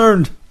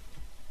concerned.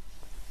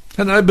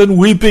 And I've been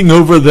weeping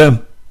over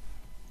them.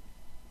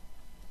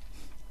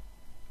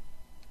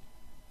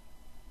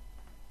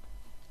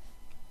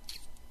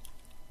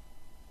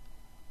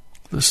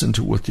 Listen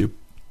to what the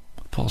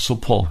Apostle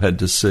Paul had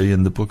to say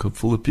in the book of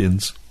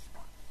Philippians.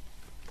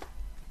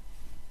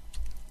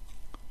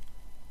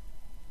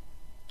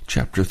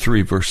 Chapter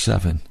 3, verse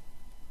 7.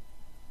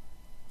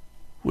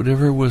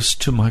 Whatever was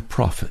to my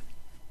profit,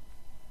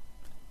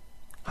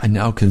 I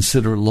now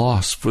consider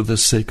loss for the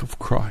sake of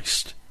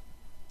Christ.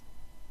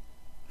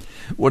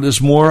 What is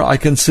more, I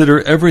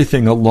consider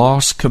everything a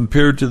loss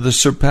compared to the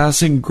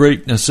surpassing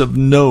greatness of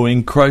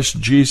knowing Christ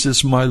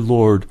Jesus my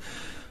Lord,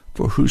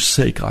 for whose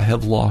sake I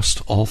have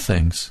lost all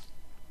things.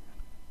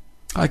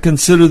 I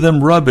consider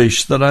them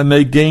rubbish, that I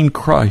may gain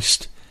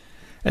Christ,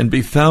 and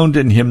be found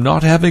in him,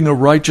 not having a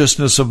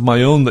righteousness of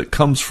my own that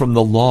comes from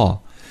the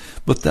law,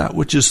 but that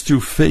which is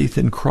through faith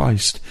in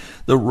Christ.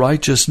 The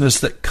righteousness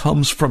that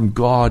comes from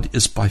God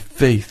is by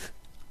faith.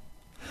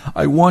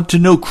 I want to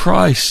know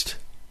Christ,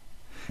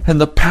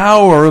 and the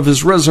power of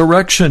his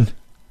resurrection,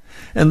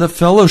 and the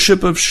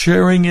fellowship of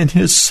sharing in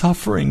his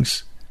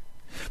sufferings,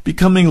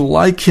 becoming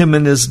like him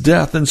in his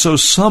death, and so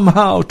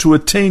somehow to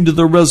attain to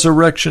the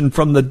resurrection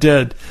from the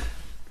dead.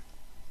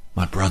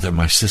 My brother,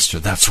 my sister,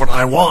 that's what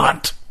I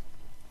want.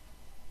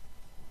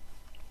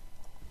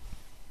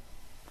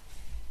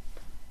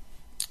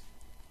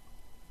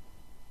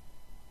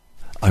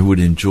 I would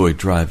enjoy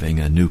driving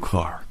a new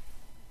car.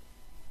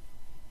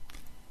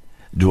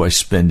 Do I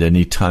spend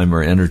any time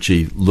or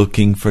energy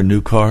looking for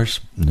new cars?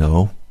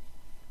 No.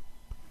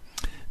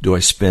 Do I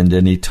spend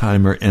any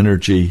time or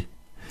energy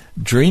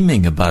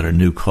dreaming about a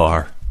new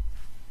car?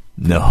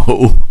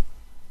 No.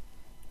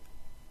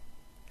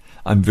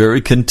 I'm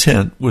very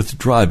content with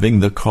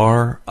driving the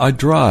car I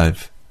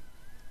drive.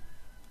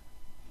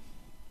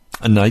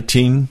 A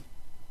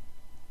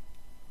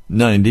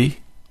 1990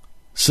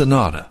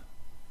 Sonata.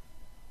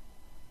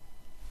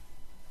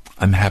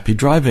 I'm happy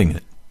driving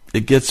it.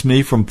 It gets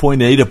me from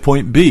point A to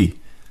point B.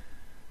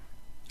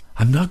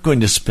 I'm not going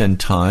to spend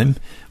time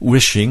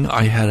wishing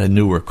I had a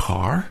newer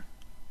car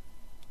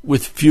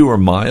with fewer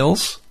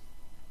miles.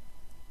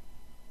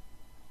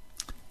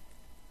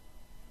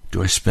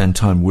 Do I spend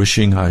time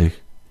wishing I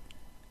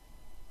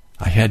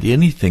had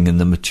anything in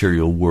the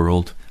material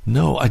world?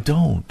 No, I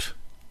don't.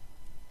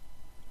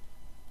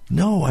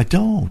 No, I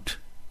don't.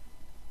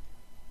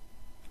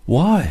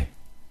 Why?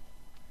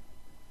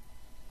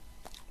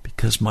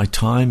 Because my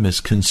time is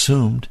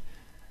consumed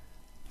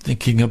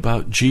thinking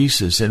about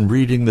Jesus and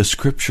reading the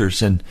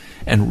scriptures and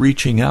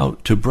reaching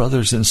out to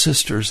brothers and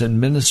sisters and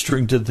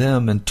ministering to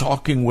them and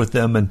talking with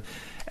them and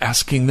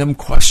asking them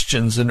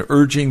questions and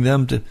urging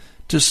them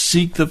to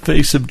seek the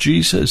face of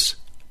Jesus.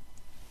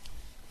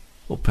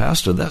 Well,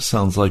 Pastor, that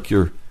sounds like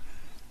you're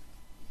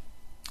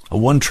a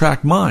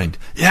one-track mind.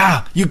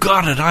 Yeah, you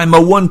got it. I'm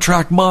a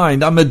one-track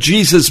mind. I'm a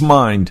Jesus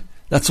mind.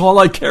 That's all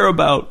I care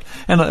about.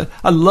 And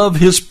I love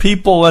his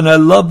people, and I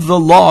love the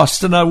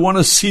lost, and I want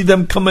to see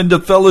them come into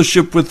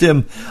fellowship with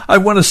him. I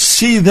want to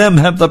see them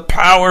have the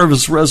power of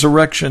his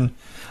resurrection.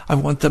 I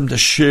want them to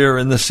share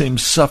in the same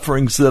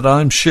sufferings that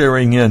I'm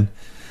sharing in.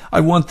 I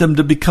want them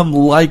to become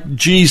like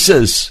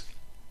Jesus.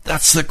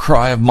 That's the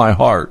cry of my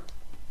heart.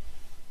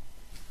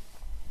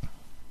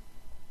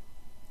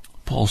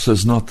 Paul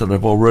says, not that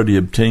I've already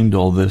obtained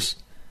all this,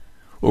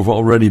 or have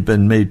already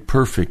been made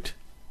perfect.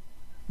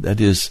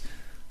 That is,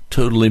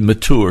 totally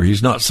mature.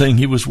 He's not saying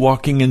he was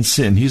walking in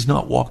sin. He's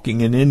not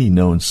walking in any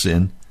known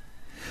sin.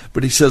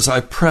 But he says, I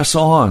press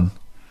on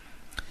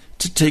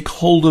to take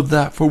hold of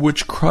that for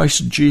which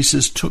Christ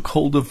Jesus took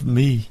hold of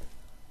me.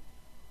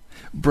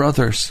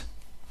 Brothers,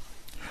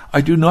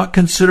 I do not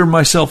consider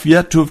myself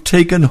yet to have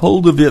taken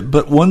hold of it,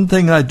 but one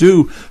thing I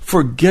do,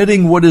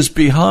 forgetting what is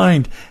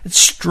behind,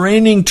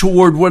 straining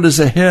toward what is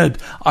ahead,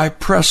 I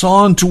press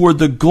on toward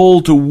the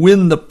goal to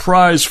win the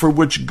prize for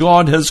which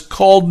God has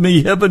called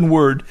me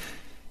heavenward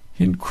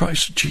in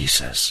Christ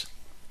Jesus.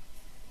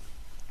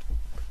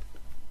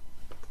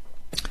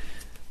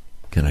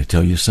 Can I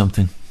tell you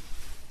something?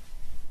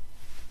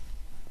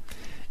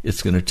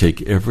 It's going to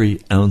take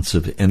every ounce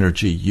of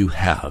energy you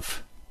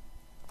have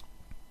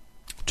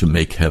to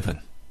make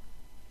heaven.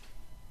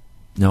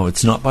 Now,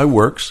 it's not by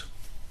works,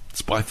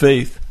 it's by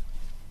faith.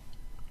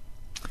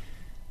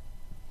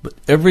 But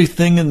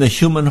everything in the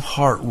human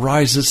heart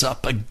rises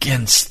up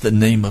against the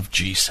name of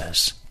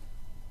Jesus.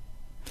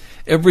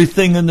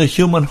 Everything in the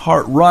human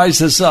heart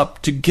rises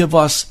up to give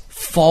us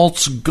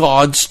false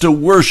gods to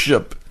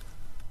worship,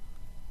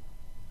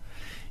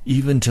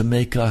 even to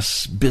make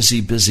us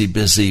busy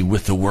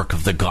with the work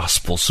of the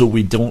gospel, so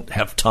we don't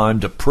have time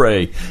to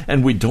pray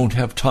and we don't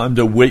have time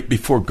to wait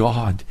before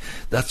God.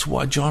 That's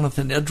why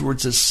Jonathan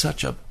Edwards is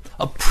such a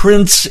a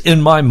prince in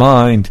my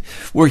mind,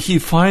 where he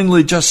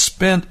finally just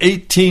spent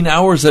 18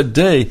 hours a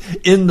day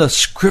in the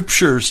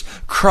scriptures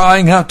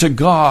crying out to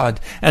God.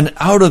 And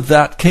out of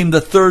that came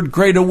the third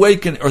great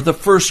awakening, or the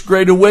first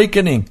great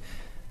awakening.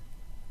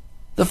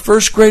 The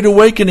first great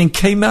awakening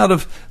came out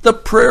of the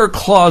prayer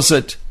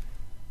closet.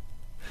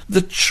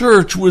 The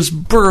church was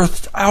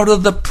birthed out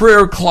of the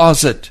prayer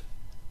closet.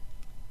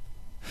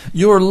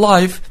 Your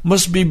life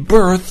must be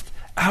birthed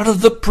out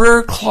of the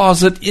prayer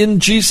closet in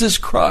Jesus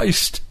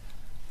Christ.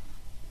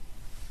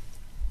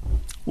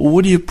 Well,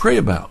 what do you pray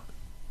about?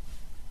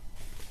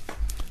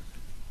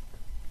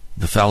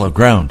 The fallow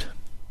ground.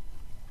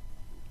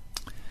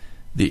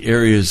 The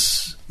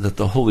areas that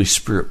the Holy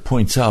Spirit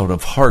points out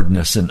of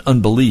hardness and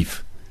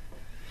unbelief.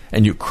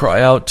 And you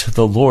cry out to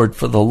the Lord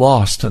for the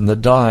lost and the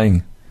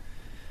dying.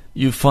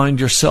 You find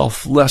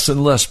yourself less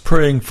and less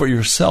praying for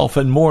yourself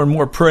and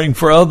more praying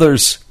for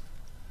others.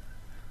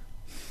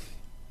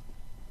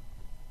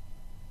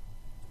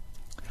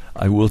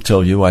 I will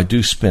tell you, I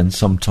do spend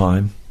some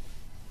time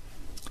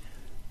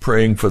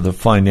praying for the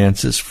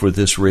finances for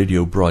this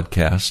radio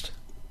broadcast.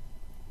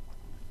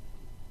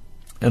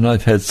 And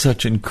I've had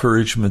such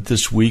encouragement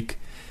this week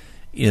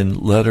in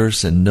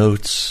letters and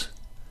notes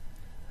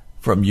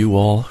from you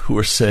all who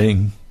are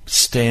saying,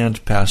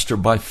 "Stand, Pastor,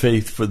 by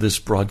faith for this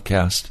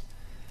broadcast.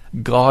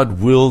 God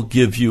will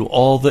give you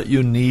all that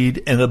you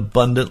need and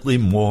abundantly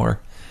more.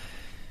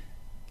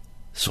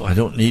 So I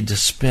don't need to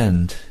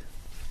spend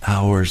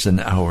hours and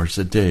hours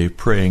a day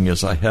praying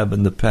as I have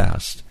in the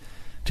past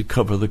to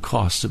cover the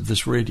cost of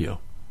this radio.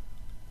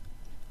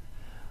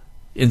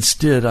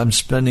 Instead, I'm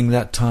spending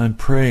that time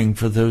praying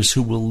for those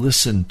who will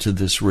listen to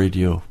this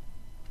radio,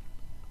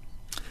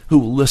 who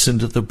will listen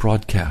to the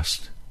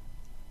broadcast.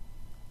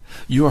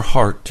 Your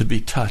heart to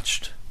be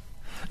touched,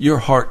 your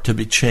heart to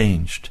be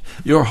changed,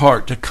 your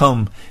heart to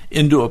come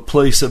into a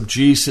place of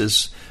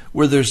Jesus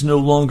where there's no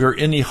longer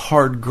any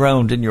hard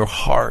ground in your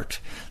heart.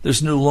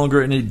 There's no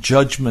longer any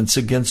judgments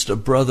against a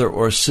brother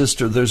or a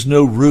sister. There's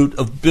no root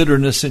of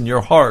bitterness in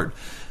your heart.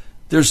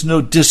 There's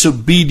no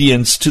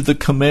disobedience to the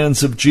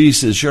commands of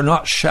Jesus. You're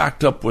not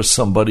shacked up with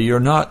somebody. You're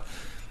not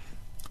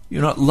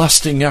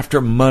lusting after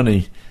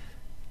money.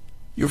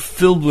 You're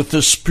filled with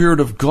the Spirit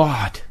of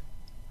God.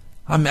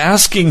 I'm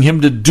asking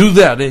Him to do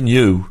that in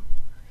you.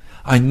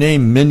 I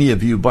name many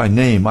of you by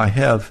name. I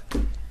have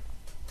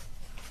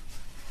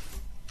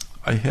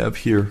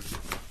here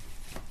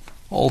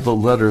all the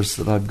letters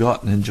that I've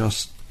gotten in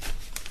just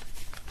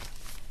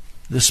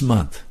this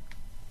month.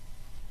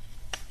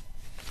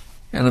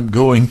 And I'm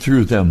going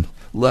through them.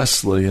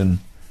 Leslie and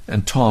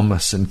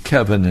Thomas and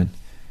Kevin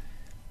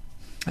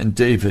and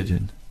David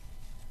and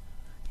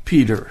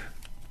Peter,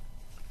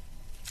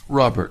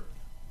 Robert,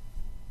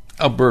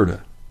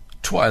 Alberta,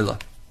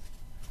 Twyla,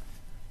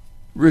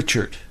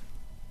 Richard,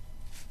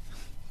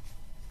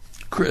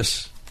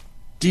 Chris,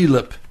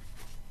 Dilip,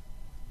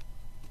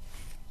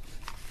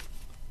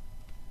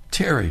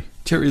 Terry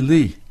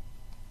Lee,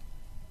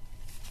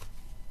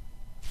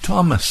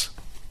 Thomas,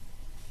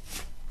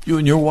 you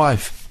and your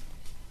wife,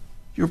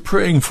 you're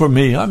praying for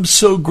me. I'm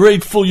so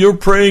grateful you're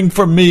praying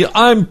for me.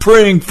 I'm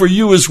praying for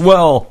you as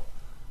well.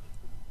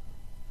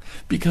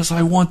 Because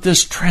I want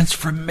this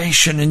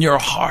transformation in your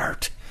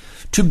heart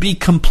to be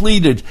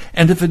completed.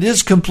 And if it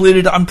is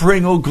completed, I'm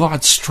praying, oh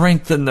God,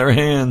 strengthen their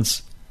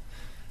hands.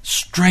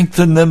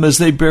 Strengthen them as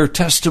they bear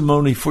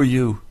testimony for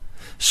you.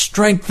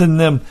 Strengthen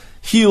them.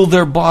 Heal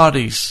their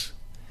bodies.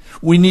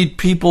 We need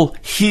people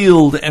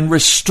healed and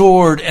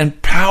restored and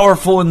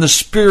powerful in the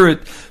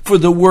Spirit for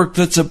the work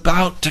that's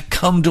about to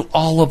come to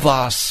all of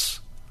us.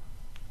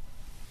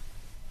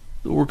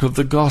 The work of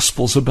the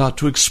gospel is about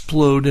to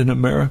explode in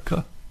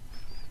America.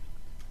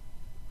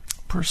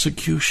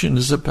 Persecution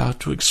is about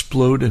to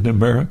explode in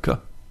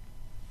America.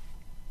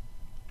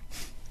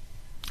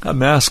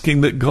 I'm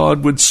asking that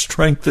God would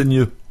strengthen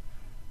you,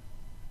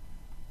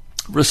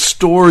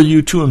 restore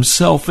you to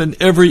Himself in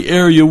every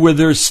area where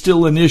there's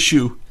still an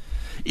issue.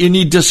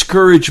 Any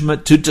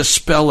discouragement, to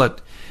dispel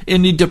it.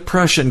 Any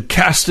depression,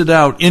 cast it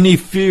out. Any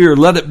fear,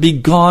 let it be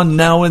gone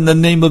now in the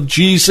name of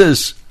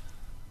Jesus.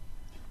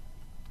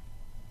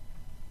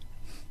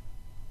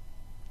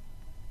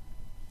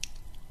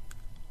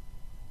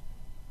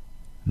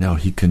 Now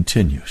he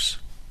continues.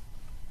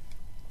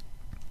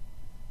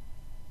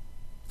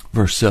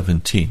 Verse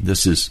 17,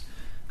 this is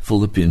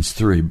Philippians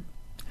 3.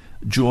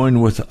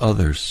 Join with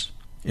others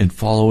in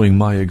following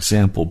my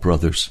example,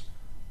 brothers.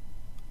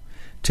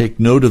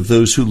 Take note of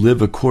those who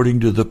live according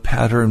to the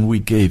pattern we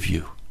gave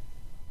you.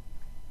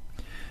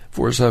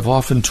 For as I've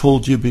often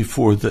told you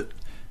before, that,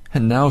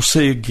 and now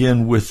say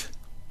again with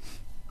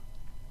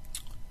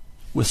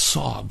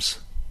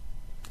sobs,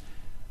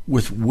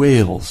 with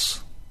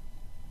wails,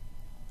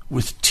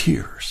 with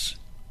tears,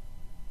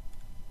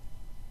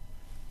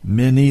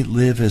 many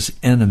live as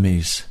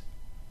enemies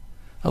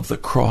of the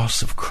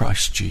cross of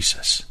Christ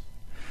Jesus.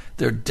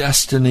 Their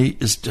destiny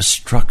is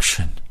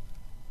destruction.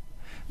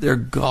 Their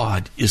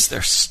God is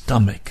their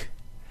stomach,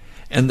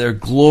 and their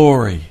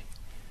glory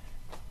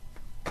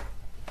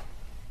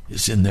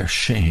is in their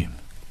shame.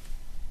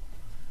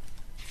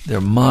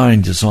 Their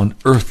mind is on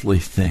earthly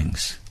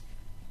things.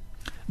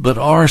 But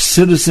our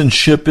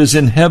citizenship is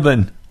in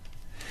heaven,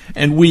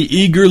 and we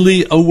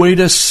eagerly await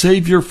a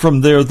Savior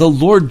from there, the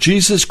Lord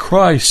Jesus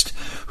Christ,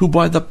 who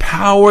by the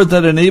power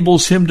that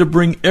enables him to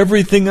bring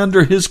everything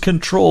under his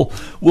control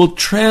will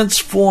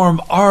transform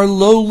our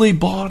lowly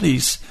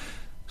bodies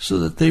so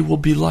that they will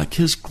be like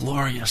his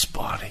glorious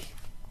body.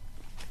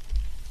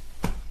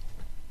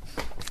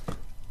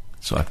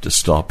 So I have to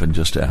stop and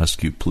just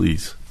ask you,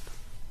 please.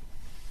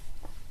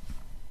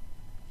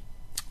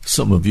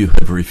 Some of you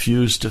have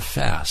refused to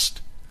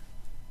fast.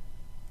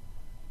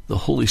 The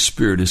Holy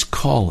Spirit is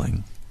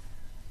calling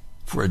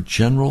for a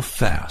general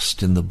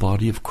fast in the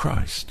body of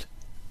Christ.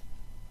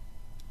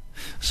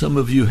 Some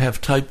of you have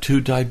type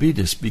 2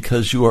 diabetes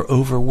because you are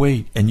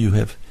overweight and you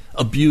have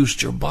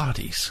abused your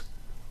bodies.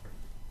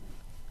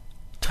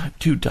 Type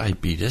 2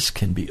 diabetes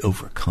can be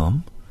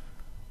overcome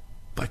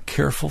by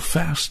careful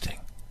fasting.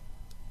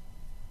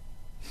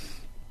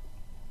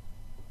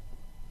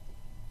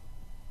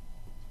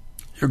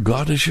 Your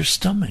God is your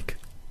stomach.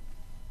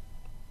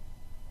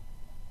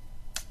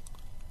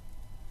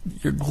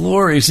 Your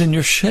glory is in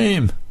your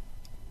shame.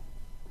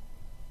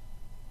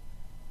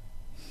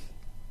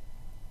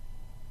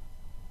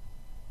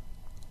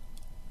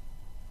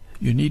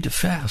 You need to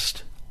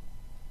fast.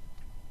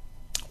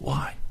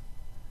 Why?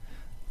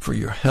 For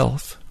your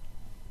health,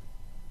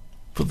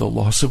 for the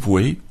loss of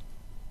weight.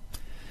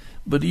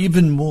 But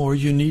even more,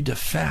 you need to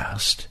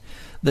fast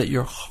that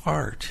your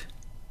heart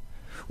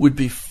would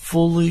be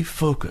fully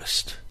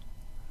focused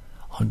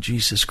on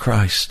Jesus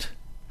Christ.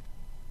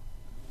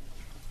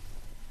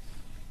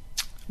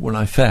 When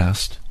I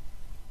fast,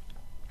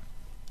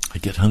 I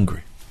get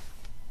hungry.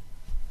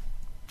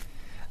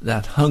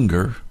 That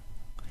hunger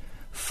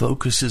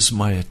focuses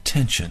my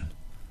attention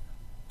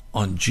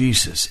on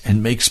Jesus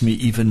and makes me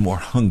even more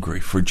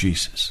hungry for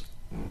Jesus.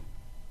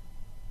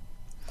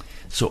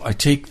 So I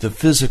take the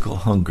physical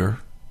hunger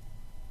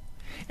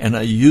and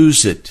I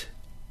use it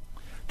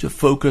to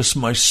focus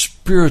my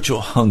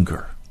spiritual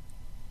hunger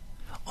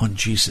on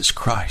Jesus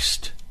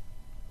Christ.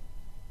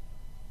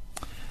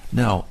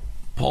 Now,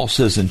 Paul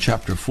says in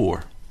chapter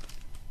 4,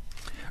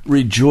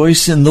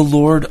 rejoice in the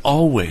Lord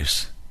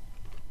always.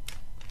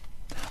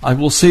 I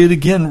will say it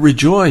again,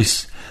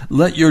 rejoice.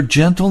 Let your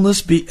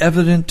gentleness be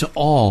evident to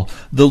all.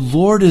 The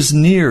Lord is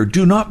near.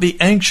 Do not be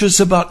anxious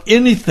about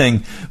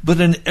anything, but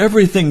in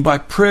everything by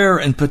prayer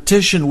and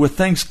petition with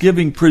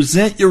thanksgiving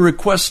present your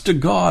requests to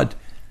God.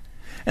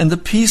 And the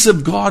peace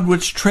of God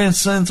which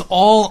transcends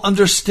all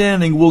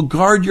understanding will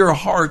guard your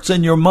hearts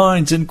and your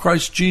minds in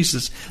Christ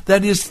Jesus.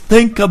 That is,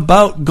 think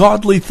about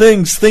godly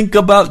things. Think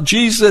about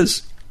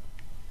Jesus.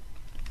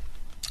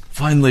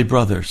 Finally,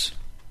 brothers,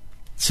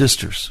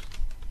 sisters,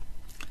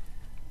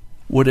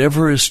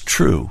 whatever is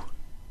true,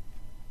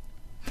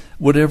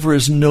 whatever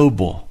is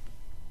noble,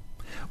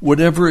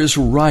 whatever is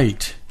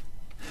right,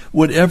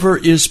 whatever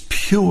is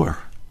pure,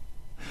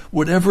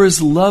 whatever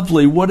is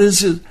lovely,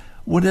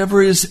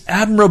 whatever is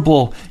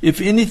admirable,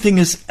 if anything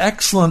is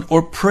excellent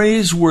or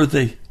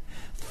praiseworthy,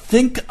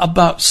 think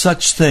about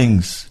such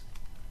things.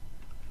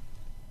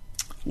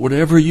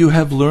 Whatever you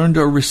have learned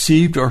or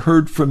received or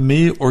heard from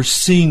me or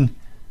seen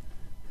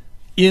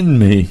in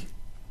me,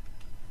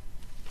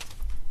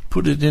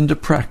 put it into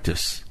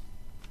practice,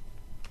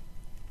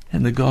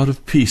 and the God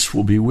of peace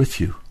will be with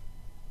you.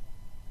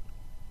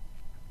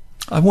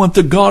 I want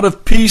the God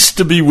of peace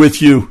to be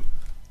with you.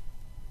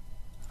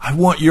 I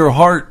want your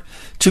heart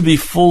to be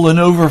full and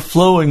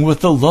overflowing with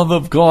the love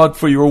of God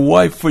for your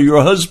wife, for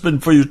your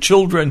husband, for your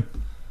children.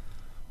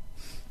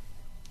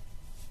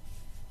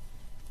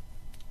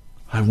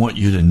 I want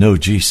you to know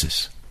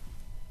Jesus.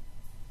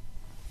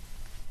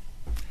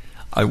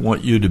 I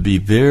want you to be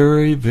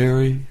very,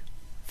 very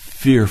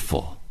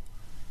fearful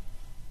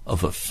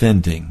of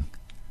offending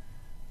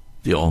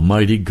the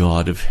Almighty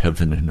God of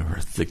heaven and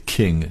earth, the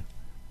King.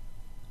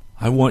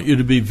 I want you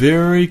to be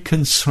very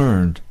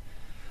concerned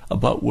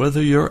about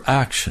whether your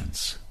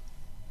actions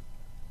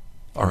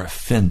are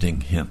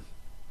offending him.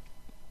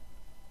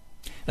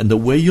 And the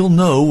way you'll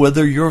know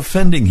whether you're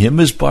offending him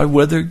is by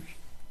whether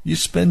you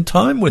spend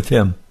time with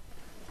him.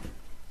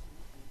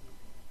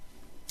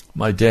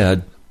 My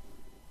dad,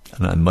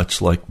 and I'm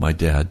much like my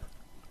dad,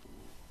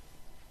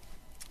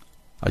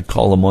 I'd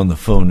call him on the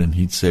phone and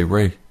he'd say,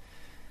 Ray,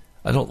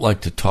 I don't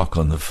like to talk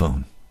on the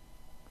phone.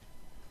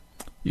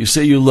 You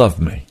say you love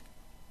me.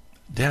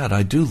 Dad,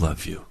 I do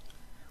love you.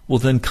 Well,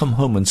 then come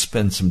home and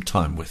spend some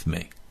time with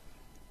me.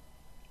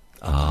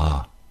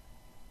 All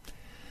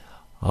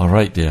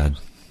right, Dad.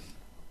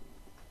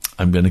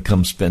 I'm going to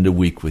come spend a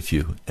week with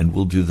you, and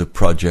we'll do the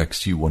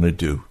projects you want to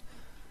do.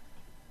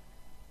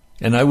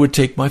 And I would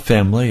take my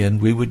family,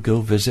 and we would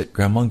go visit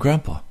Grandma and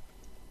Grandpa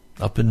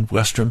up in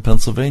western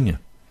Pennsylvania.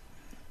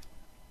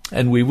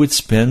 And we would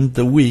spend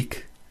the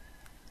week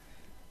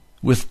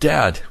with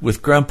Dad,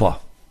 with Grandpa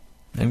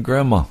and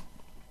Grandma.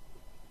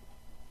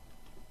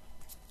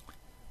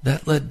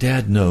 That let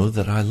Dad know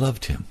that I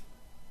loved him.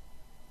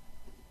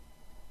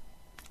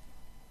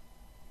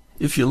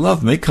 If you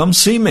love me, come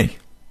see me.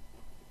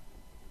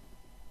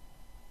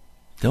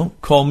 Don't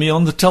call me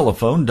on the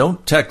telephone.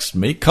 Don't text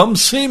me. Come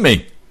see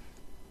me.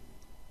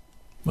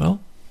 Well,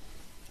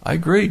 I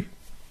agree.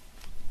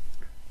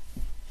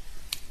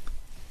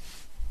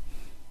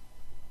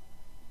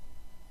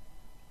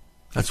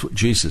 That's what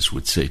Jesus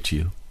would say to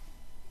you.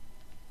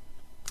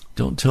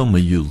 Don't tell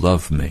me you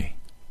love me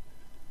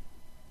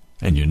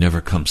and you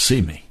never come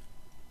see me.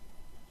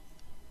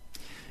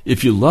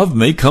 If you love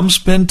me, come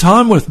spend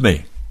time with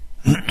me.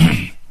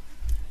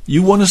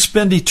 You want to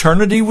spend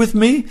eternity with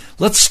me?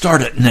 Let's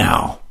start it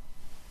now.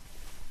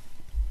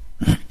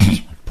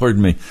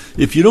 Pardon me.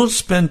 If you don't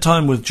spend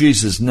time with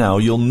Jesus now,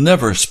 you'll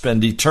never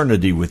spend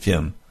eternity with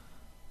him.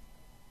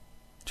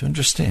 Do you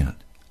understand?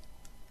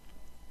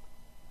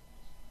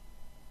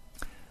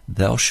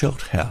 Thou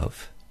shalt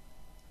have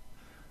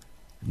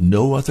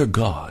no other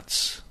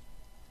gods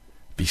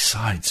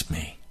besides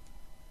me.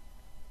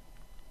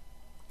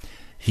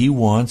 He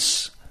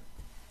wants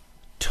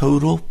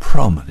total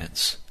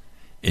prominence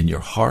in your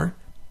heart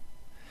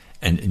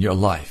and in your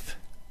life.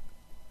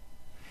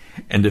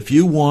 And if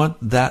you want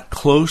that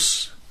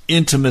close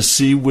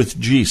intimacy with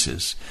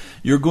Jesus,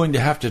 you're going to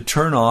have to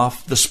turn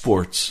off the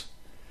sports.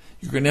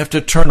 You're going to have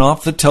to turn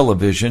off the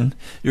television.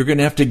 You're going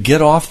to have to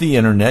get off the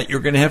internet. You're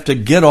going to have to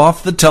get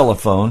off the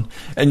telephone.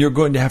 And you're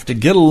going to have to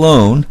get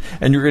alone.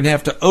 And you're going to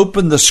have to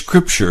open the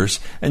scriptures.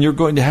 And you're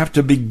going to have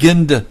to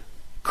begin to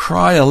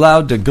cry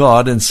aloud to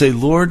God and say,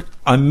 Lord,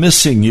 I'm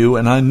missing you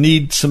and I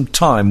need some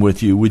time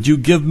with you. Would you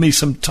give me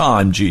some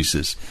time,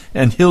 Jesus?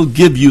 And he'll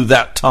give you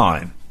that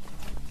time.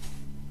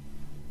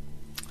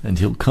 And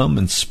he'll come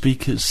and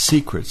speak his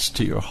secrets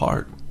to your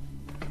heart.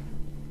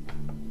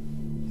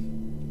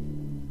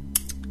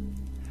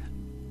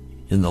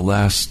 In the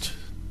last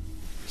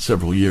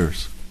several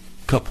years,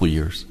 couple of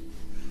years,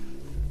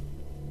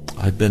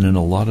 I've been in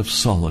a lot of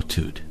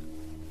solitude.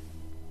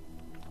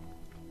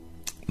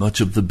 Much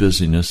of the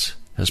busyness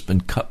has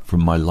been cut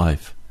from my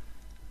life.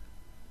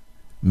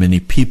 Many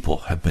people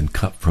have been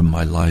cut from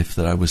my life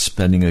that I was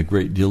spending a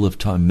great deal of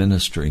time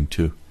ministering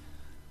to.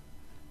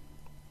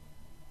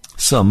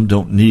 Some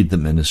don't need the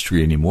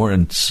ministry anymore,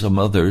 and some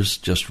others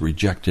just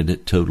rejected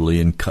it totally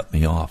and cut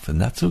me off, and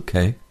that's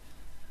okay.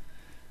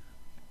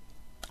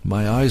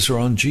 My eyes are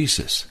on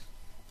Jesus.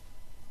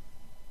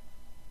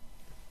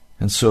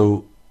 And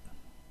so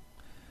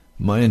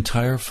my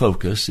entire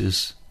focus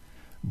is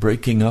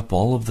breaking up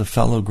all of the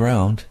fallow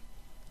ground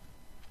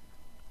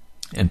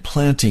and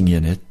planting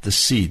in it the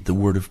seed, the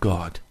Word of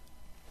God.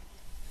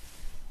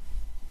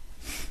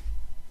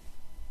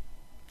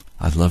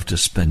 I'd love to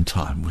spend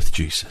time with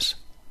Jesus.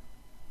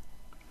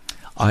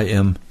 I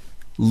am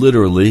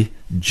literally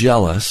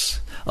jealous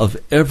of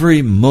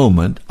every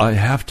moment I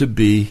have to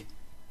be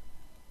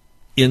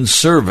in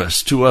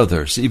service to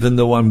others, even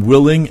though I'm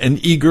willing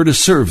and eager to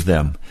serve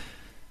them.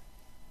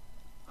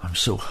 I'm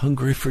so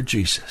hungry for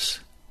Jesus.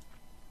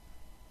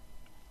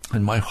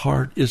 And my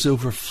heart is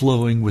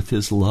overflowing with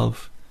his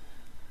love.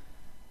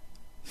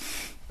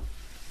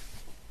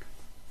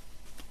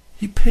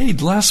 He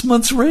paid last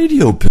month's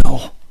radio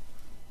bill.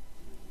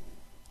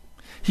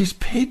 He's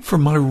paid for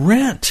my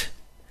rent.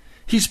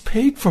 He's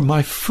paid for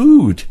my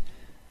food.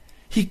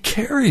 He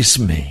carries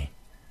me.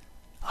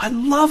 I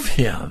love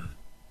him.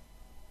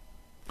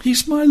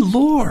 He's my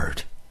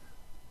Lord.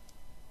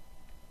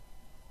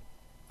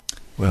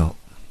 Well,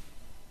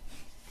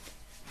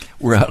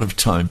 we're out of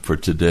time for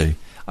today.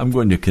 I'm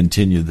going to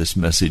continue this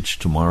message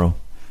tomorrow.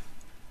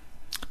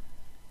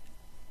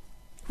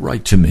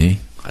 Write to me.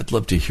 I'd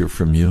love to hear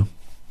from you.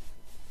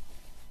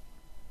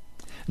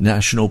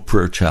 National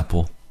Prayer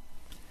Chapel,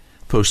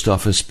 Post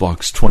Office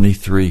Box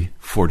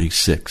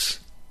 2346,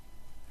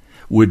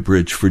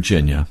 Woodbridge,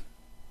 Virginia,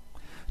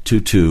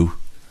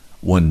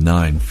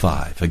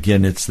 22195.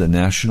 Again, it's the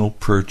National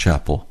Prayer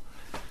Chapel,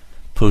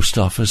 Post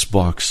Office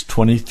Box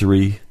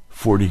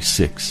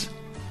 2346,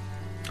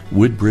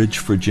 Woodbridge,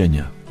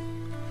 Virginia,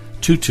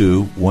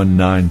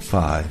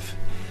 22195.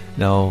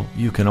 Now,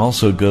 you can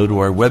also go to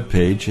our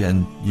webpage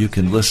and you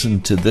can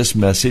listen to this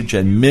message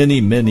and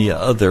many, many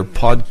other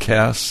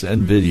podcasts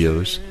and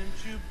videos.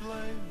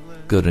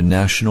 Go to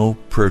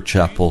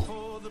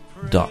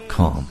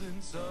nationalprayerchapel.com.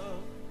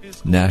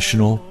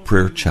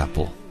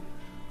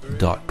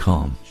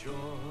 nationalprayerchapel.com.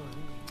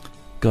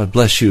 God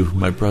bless you,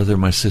 my brother,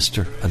 my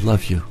sister. I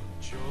love you.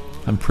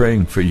 I'm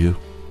praying for you.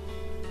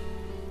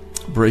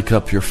 Break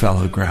up your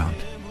fallow ground,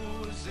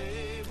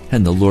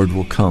 and the Lord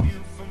will come,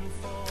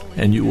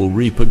 and you will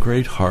reap a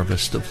great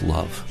harvest of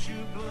love.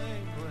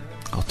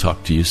 I'll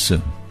talk to you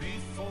soon.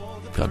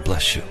 God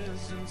bless you.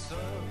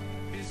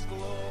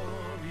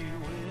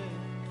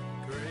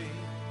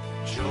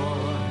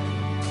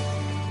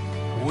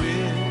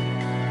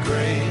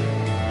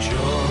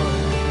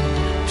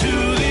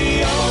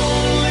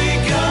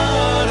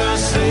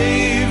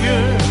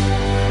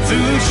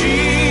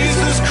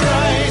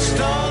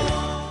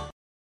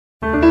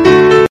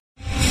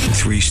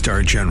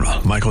 3-star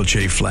general Michael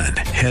J. Flynn,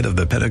 head of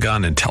the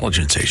Pentagon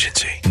Intelligence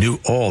Agency, knew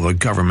all the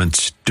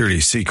government's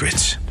dirty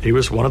secrets. He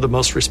was one of the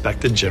most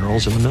respected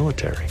generals in the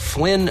military.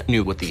 Flynn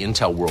knew what the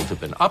intel world had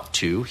been up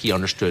to. He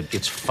understood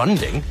its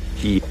funding.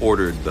 He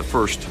ordered the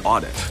first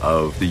audit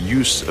of the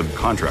use of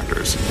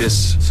contractors.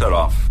 This set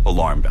off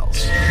alarm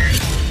bells.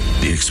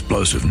 The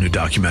explosive new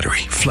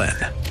documentary, Flynn,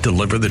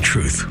 Deliver the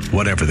Truth,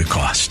 Whatever the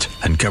Cost,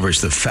 uncovers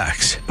the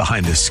facts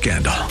behind this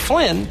scandal.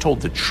 Flynn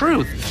told the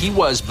truth. He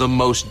was the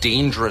most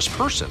dangerous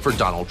person for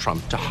Donald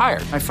Trump to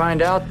hire. I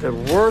find out the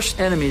worst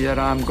enemy that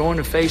I'm going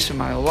to face in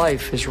my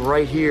life is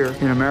right here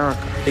in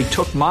America. They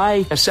took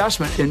my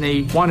assessment and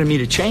they wanted me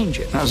to change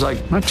it. And I was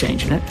like, I'm not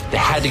changing it. They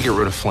had to get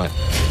rid of Flynn.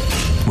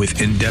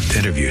 With in-depth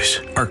interviews,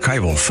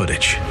 archival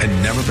footage,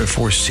 and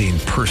never-before-seen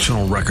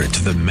personal records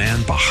of the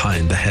man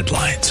behind the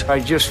headlines. I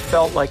just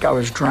felt like I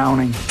was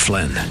drowning.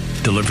 Flynn,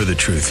 Deliver the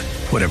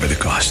Truth, Whatever the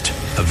Cost.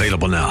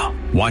 Available now.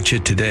 Watch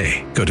it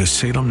today. Go to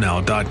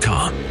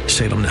salemnow.com.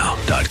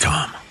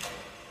 salemnow.com.